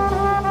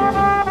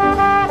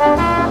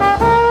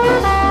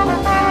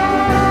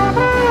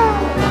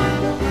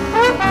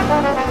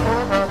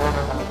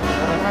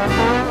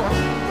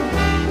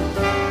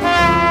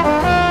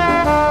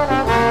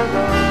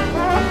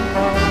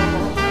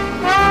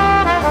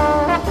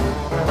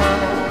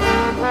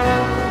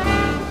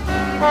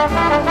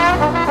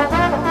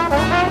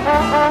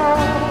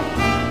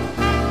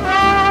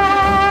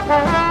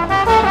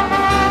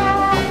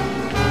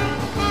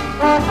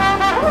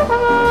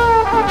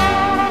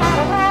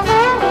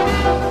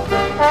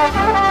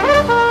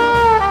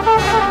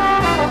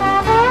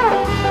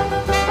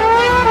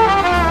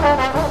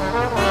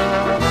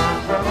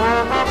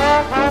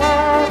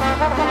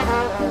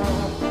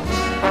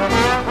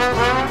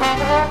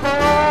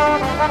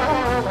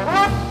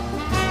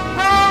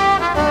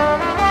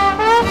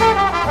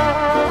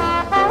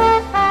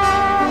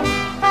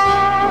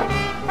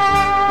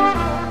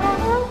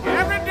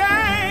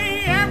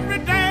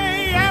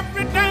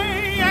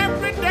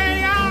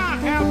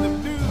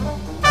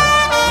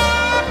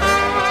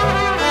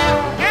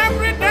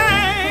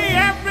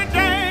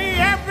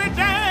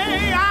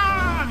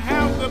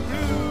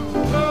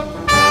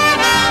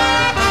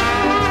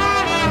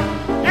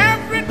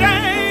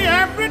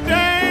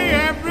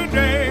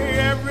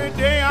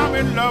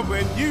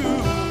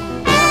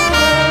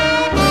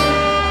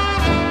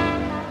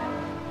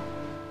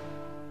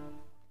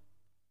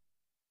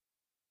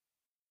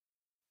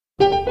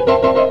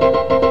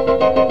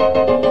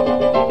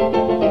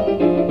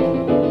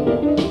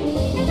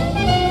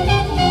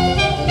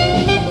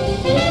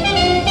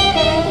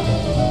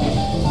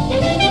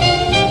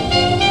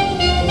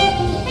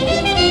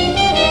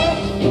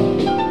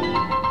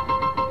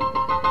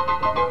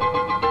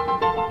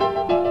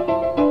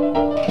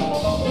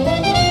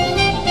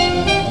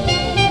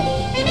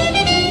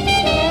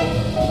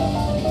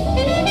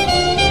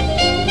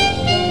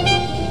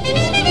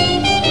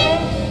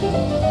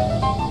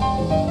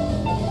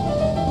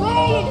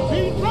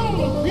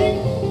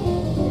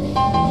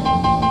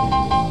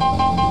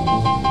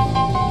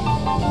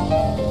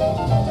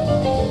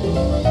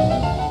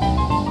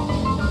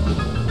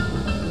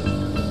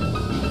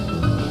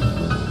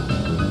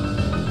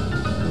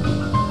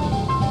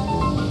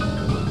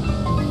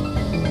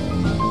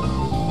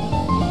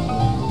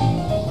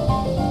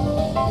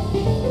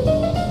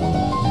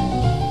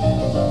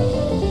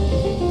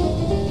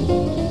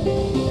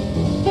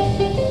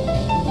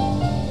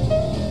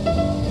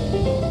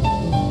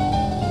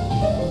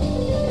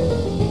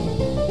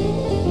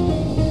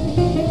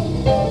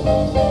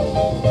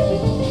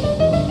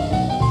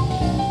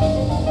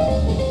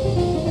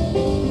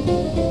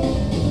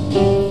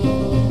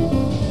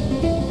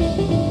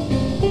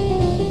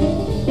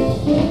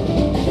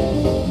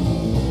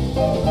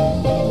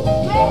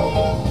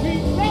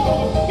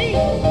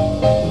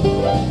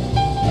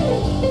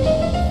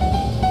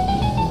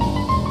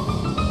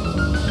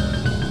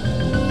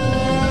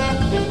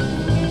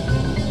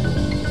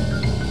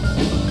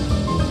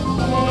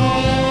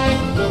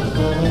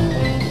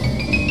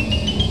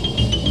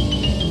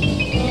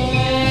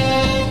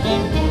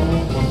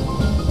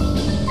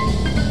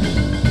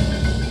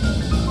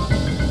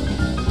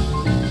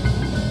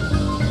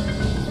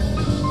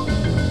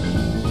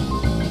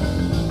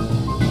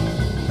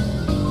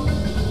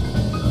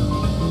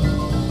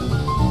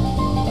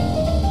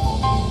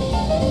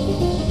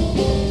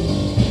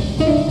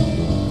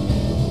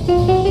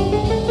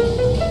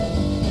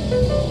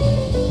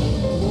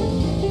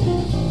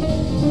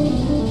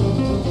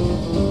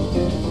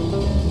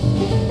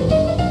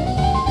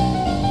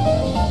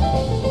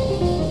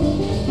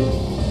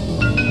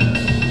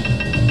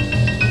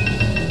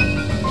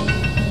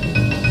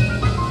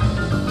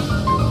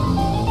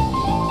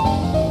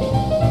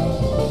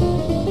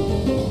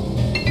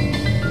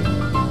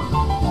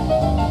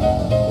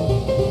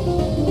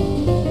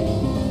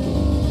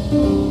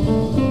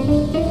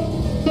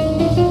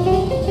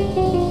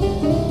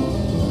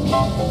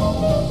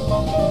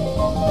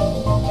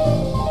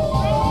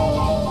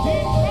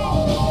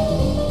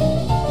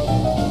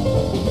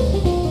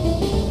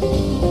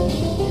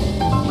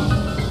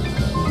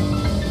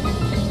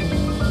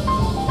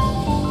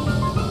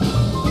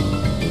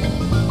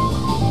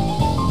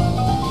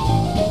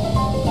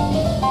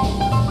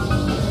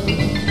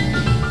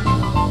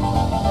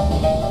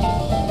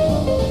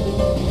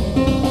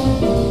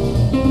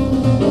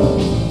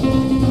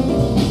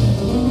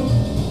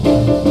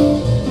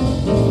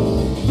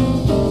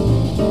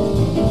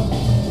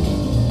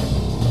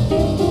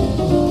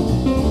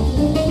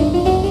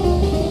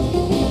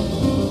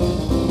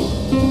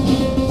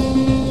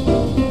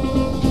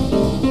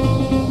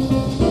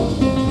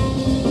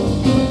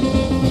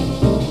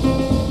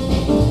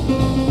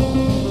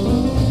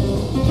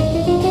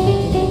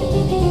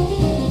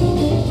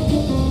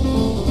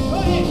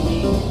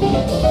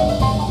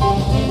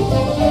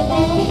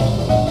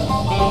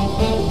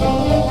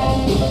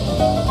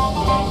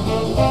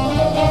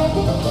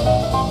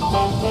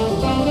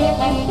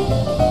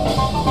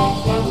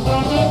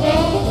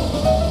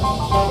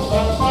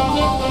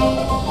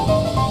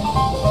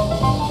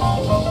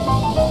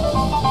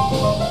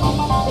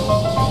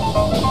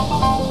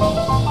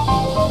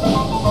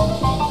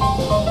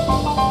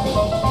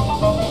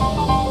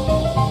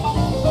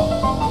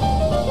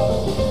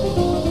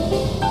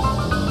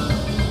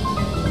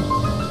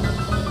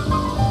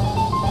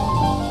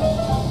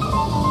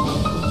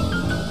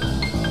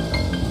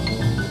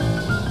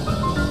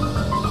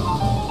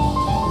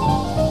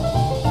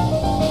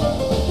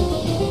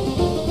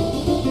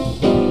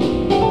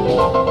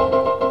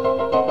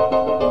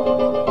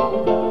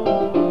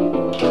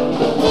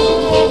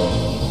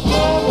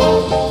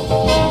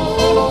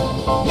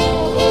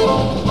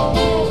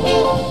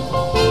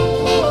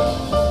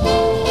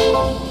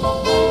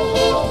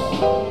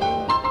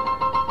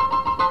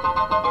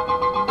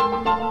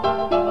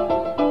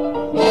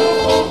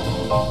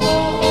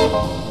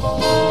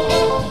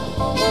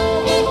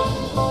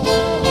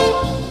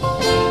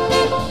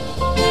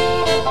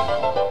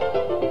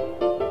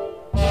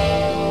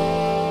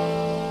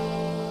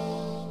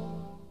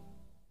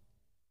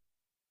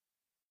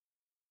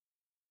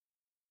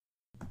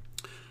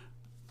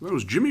 That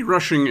was Jimmy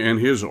Rushing and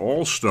his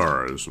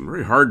All-Stars. Some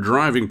very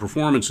hard-driving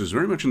performances,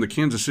 very much in the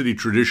Kansas City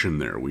tradition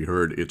there. We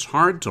heard It's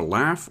Hard to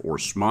Laugh or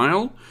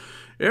Smile,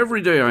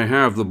 Every Day I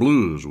Have the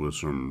Blues, with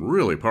some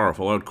really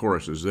powerful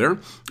out-choruses there,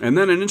 and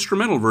then an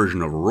instrumental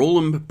version of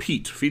Rollin'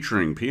 Pete,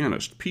 featuring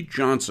pianist Pete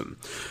Johnson.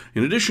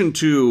 In addition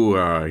to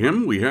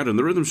him, we had in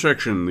the rhythm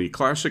section the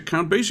classic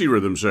Count Basie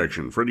rhythm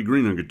section, Freddie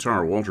Green on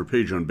guitar, Walter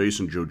Page on bass,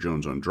 and Joe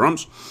Jones on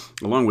drums,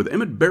 along with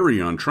Emmett Berry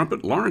on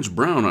trumpet, Lawrence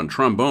Brown on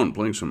trombone,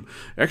 playing some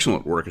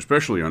excellent work,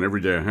 especially on Every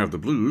Day I Have the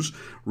Blues,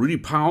 Rudy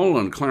Powell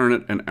on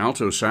clarinet and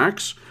alto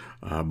sax,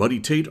 Buddy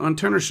Tate on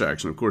tenor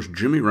sax, and of course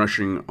Jimmy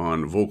Rushing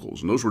on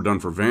vocals. And those were done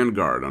for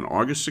Vanguard on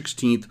August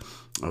 16th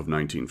of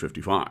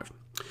 1955.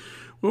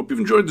 We hope you've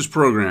enjoyed this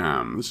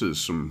program. This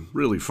is some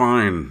really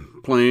fine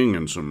playing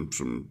and some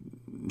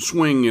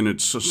swing in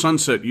its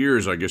sunset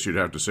years, I guess you'd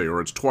have to say,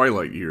 or its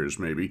twilight years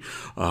maybe.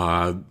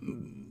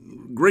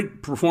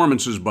 Great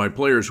performances by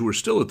players who are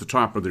still at the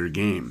top of their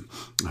game.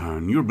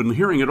 And you've been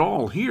hearing it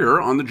all here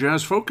on the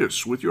Jazz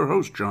Focus with your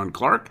host, John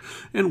Clark,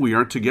 and we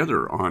are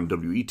together on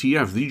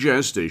WETF, the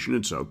jazz station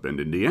in South Bend,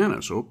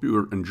 Indiana. So hope you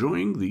are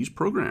enjoying these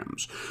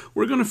programs.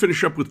 We're going to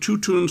finish up with two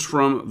tunes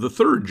from the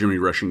third Jimmy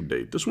Rushing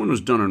date. This one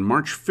was done on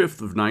March 5th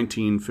of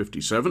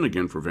 1957,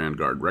 again for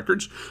Vanguard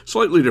Records.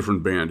 Slightly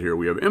different band here.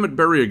 We have Emmett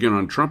Berry again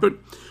on trumpet,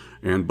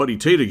 and Buddy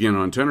Tate again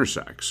on tenor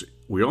sax.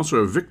 We also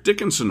have Vic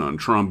Dickinson on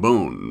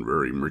trombone,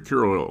 very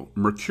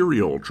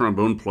mercurial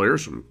trombone player,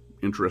 some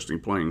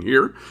interesting playing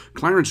here.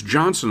 Clarence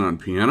Johnson on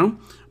piano.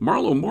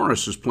 Marlo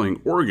Morris is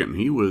playing organ.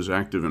 He was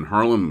active in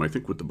Harlem, I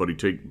think with the Buddy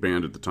Tate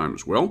band at the time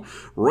as well.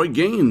 Roy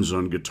Gaines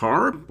on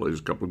guitar,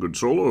 plays a couple of good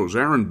solos.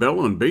 Aaron Bell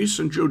on bass,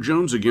 and Joe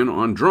Jones again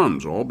on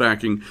drums, all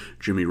backing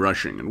Jimmy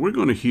Rushing. And we're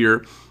going to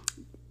hear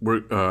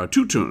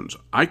two tunes,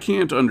 I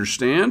Can't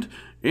Understand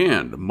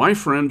and My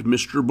Friend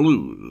Mr.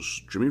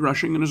 Blues, Jimmy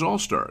Rushing and his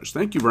All-Stars.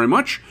 Thank you very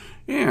much,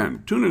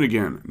 and tune in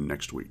again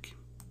next week.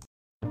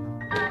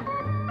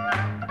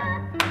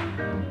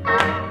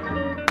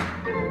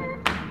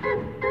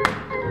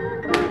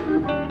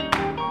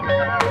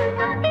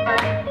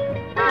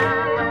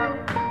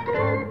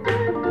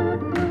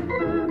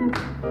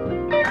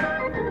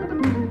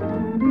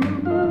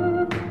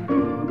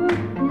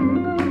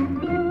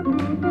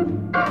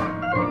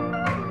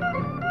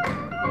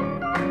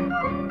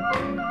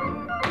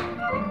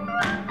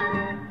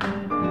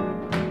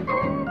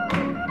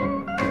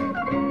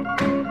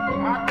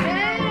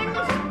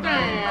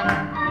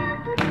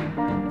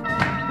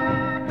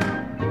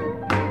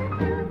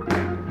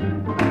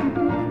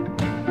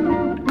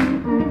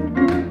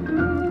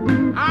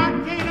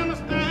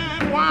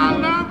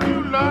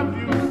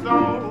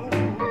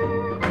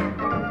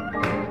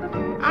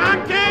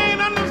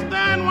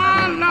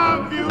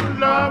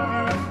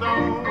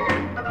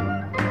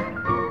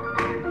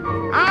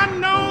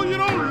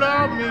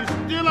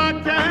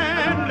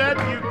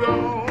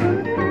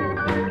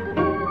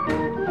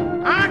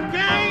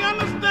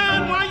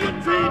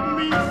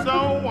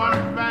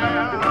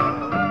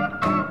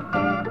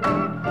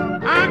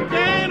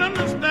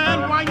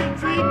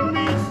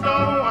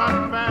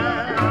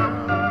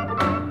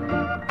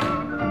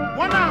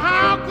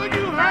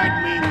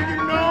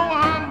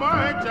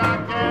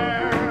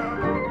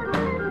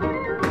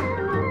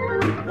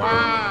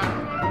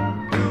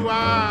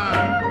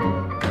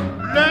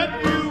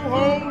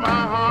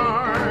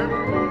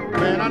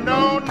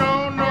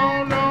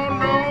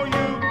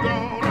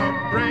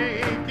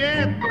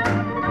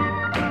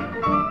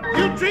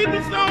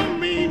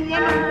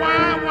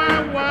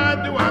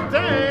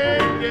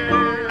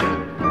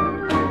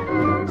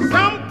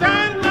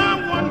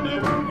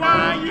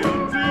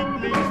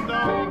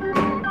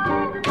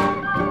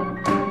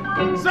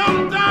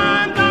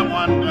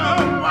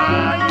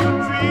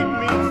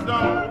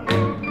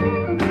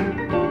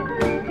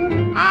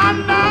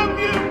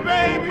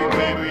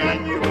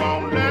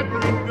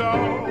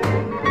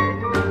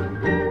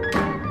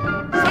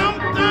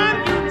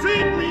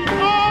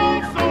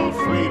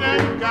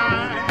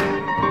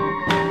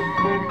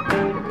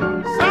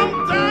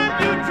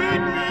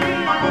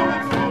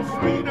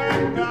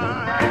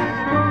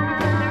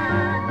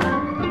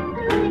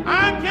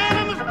 I can't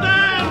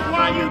understand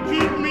why you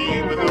keep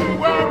me with a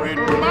worried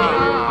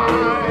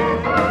mind.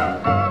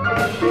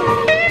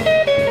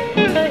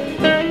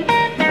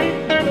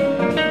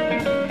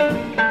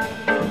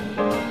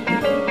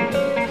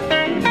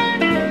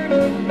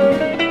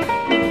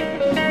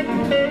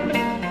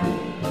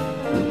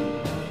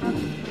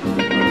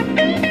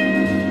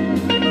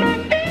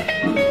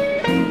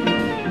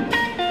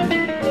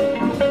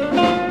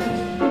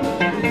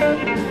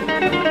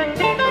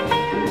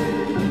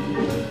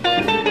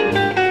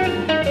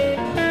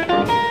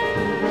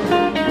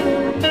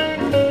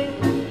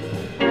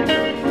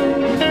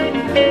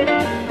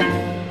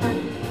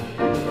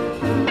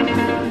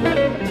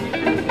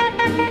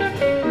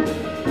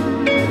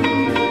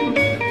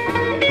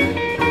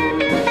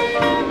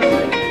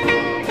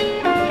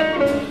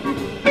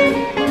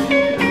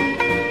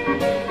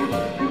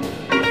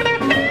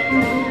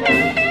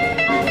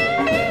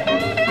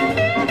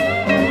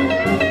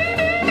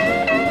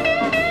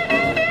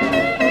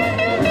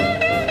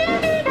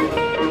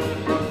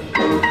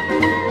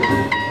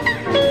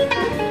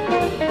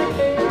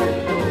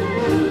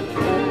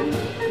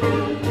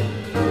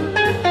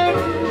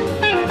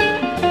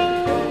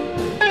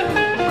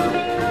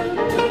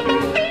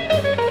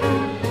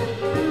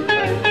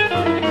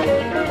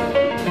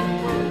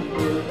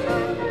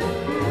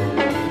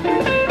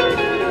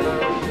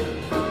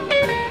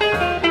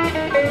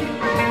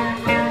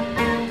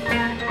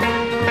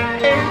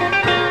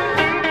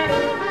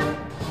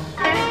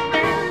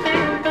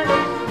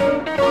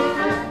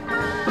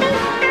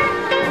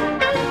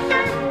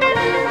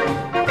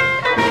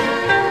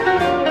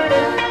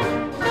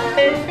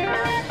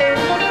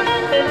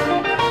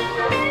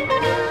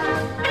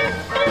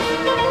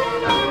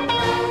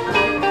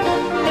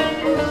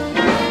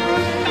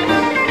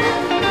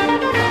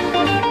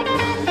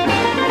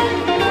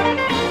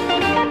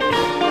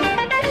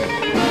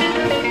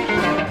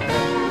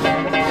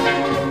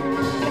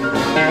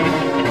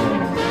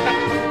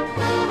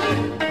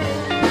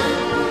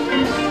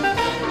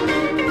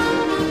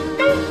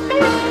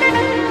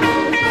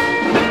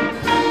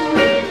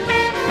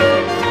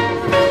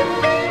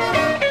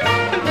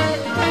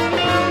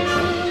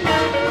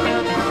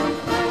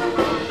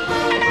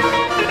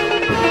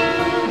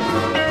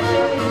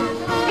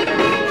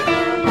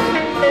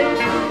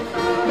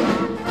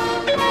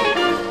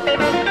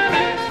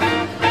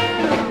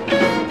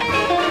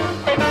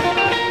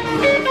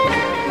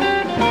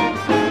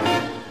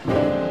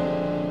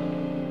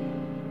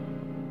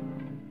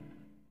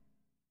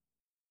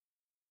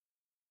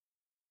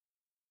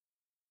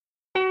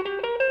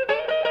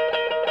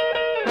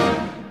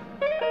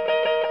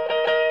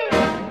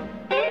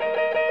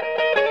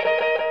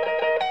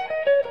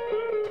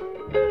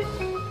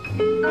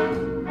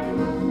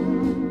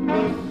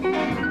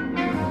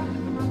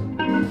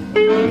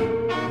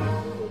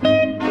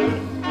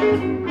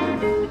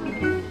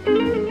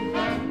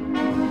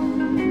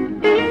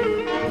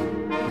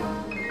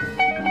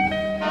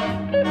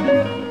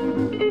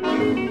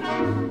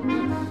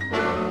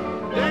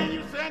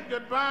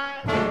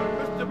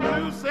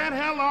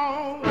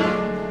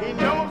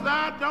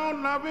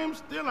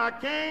 I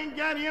can't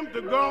get him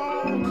to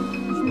go.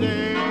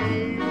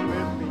 Stay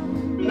with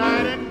me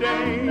night and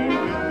day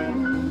with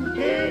me.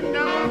 He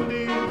never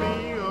leave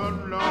me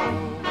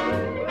alone.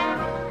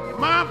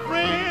 My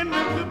friend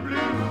Mr.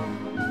 Blue,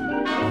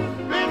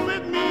 been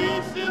with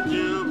me since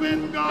you've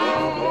been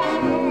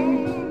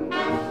gone.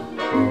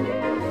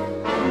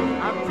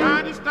 I've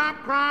tried to stop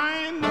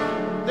crying,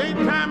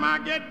 daytime I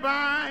get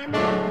by,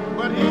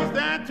 but he's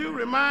there to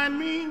remind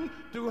me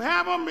to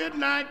have a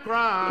midnight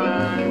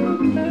cry.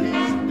 He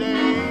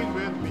stays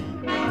with me,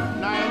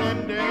 night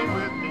and day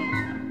with me,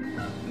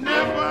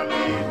 never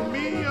leaves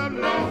me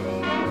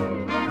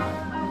alone.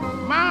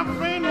 My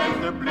friend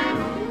Mr. Blue,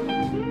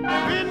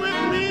 been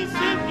with me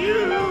since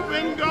you've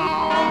been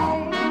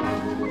gone.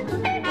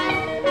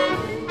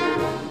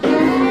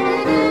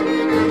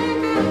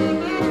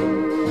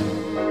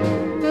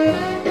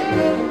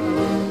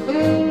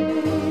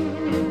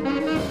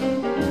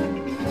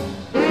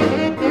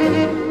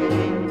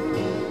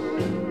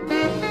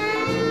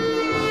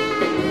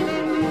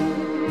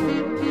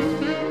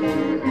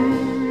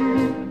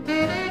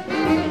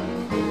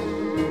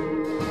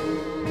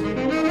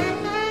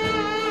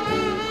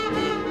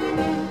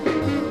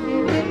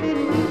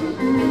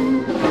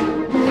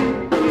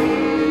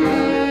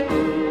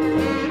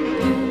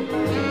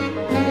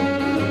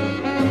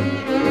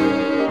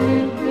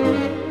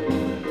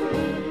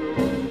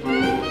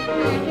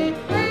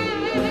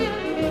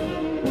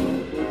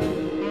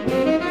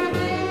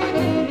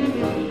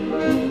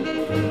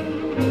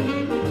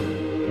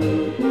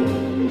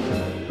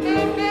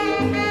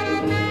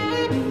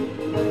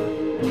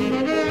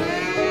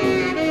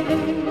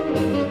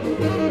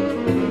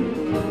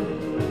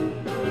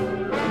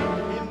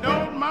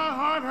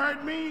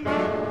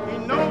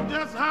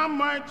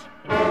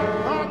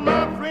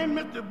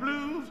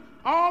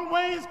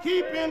 Always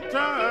keep in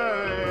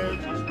touch.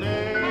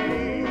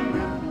 Stay with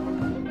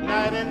me,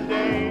 night and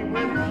day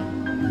with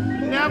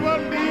me, never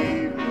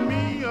leave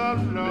me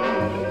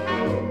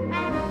alone.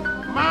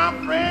 My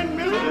friend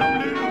Mr.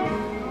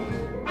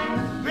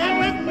 Blue, been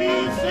with me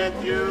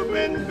since you've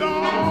been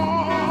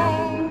gone.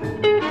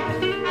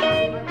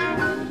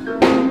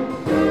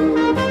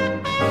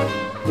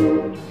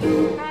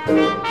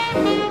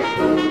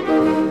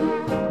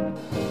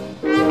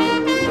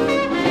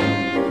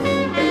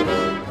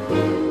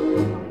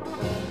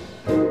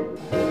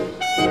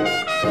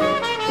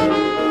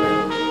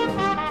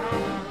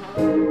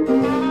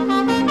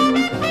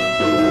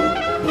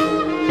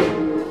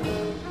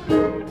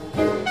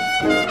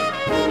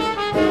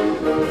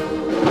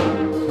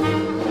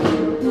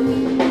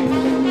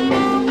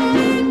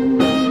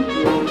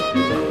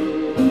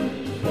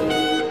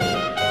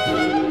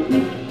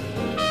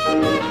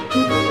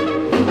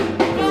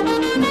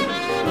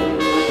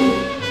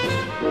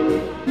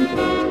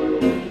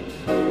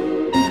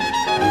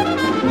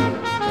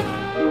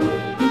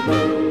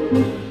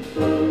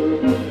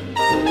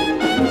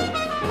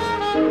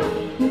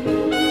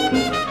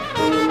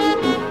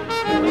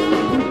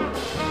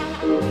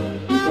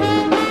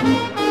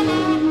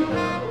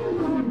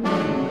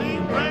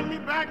 Bring me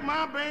back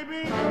my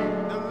baby,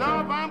 the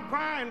love I'm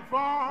crying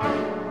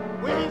for.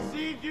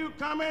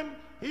 coming,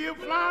 he'll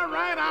fly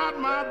right out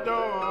my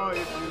door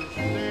if you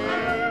stay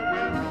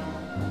with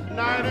me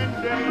night and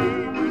day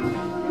with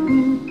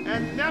me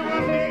and never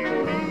leave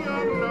me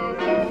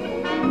alone.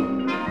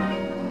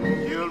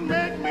 You'll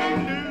make me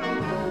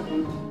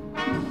lose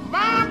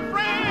my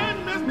friend,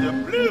 Mr.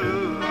 Blue.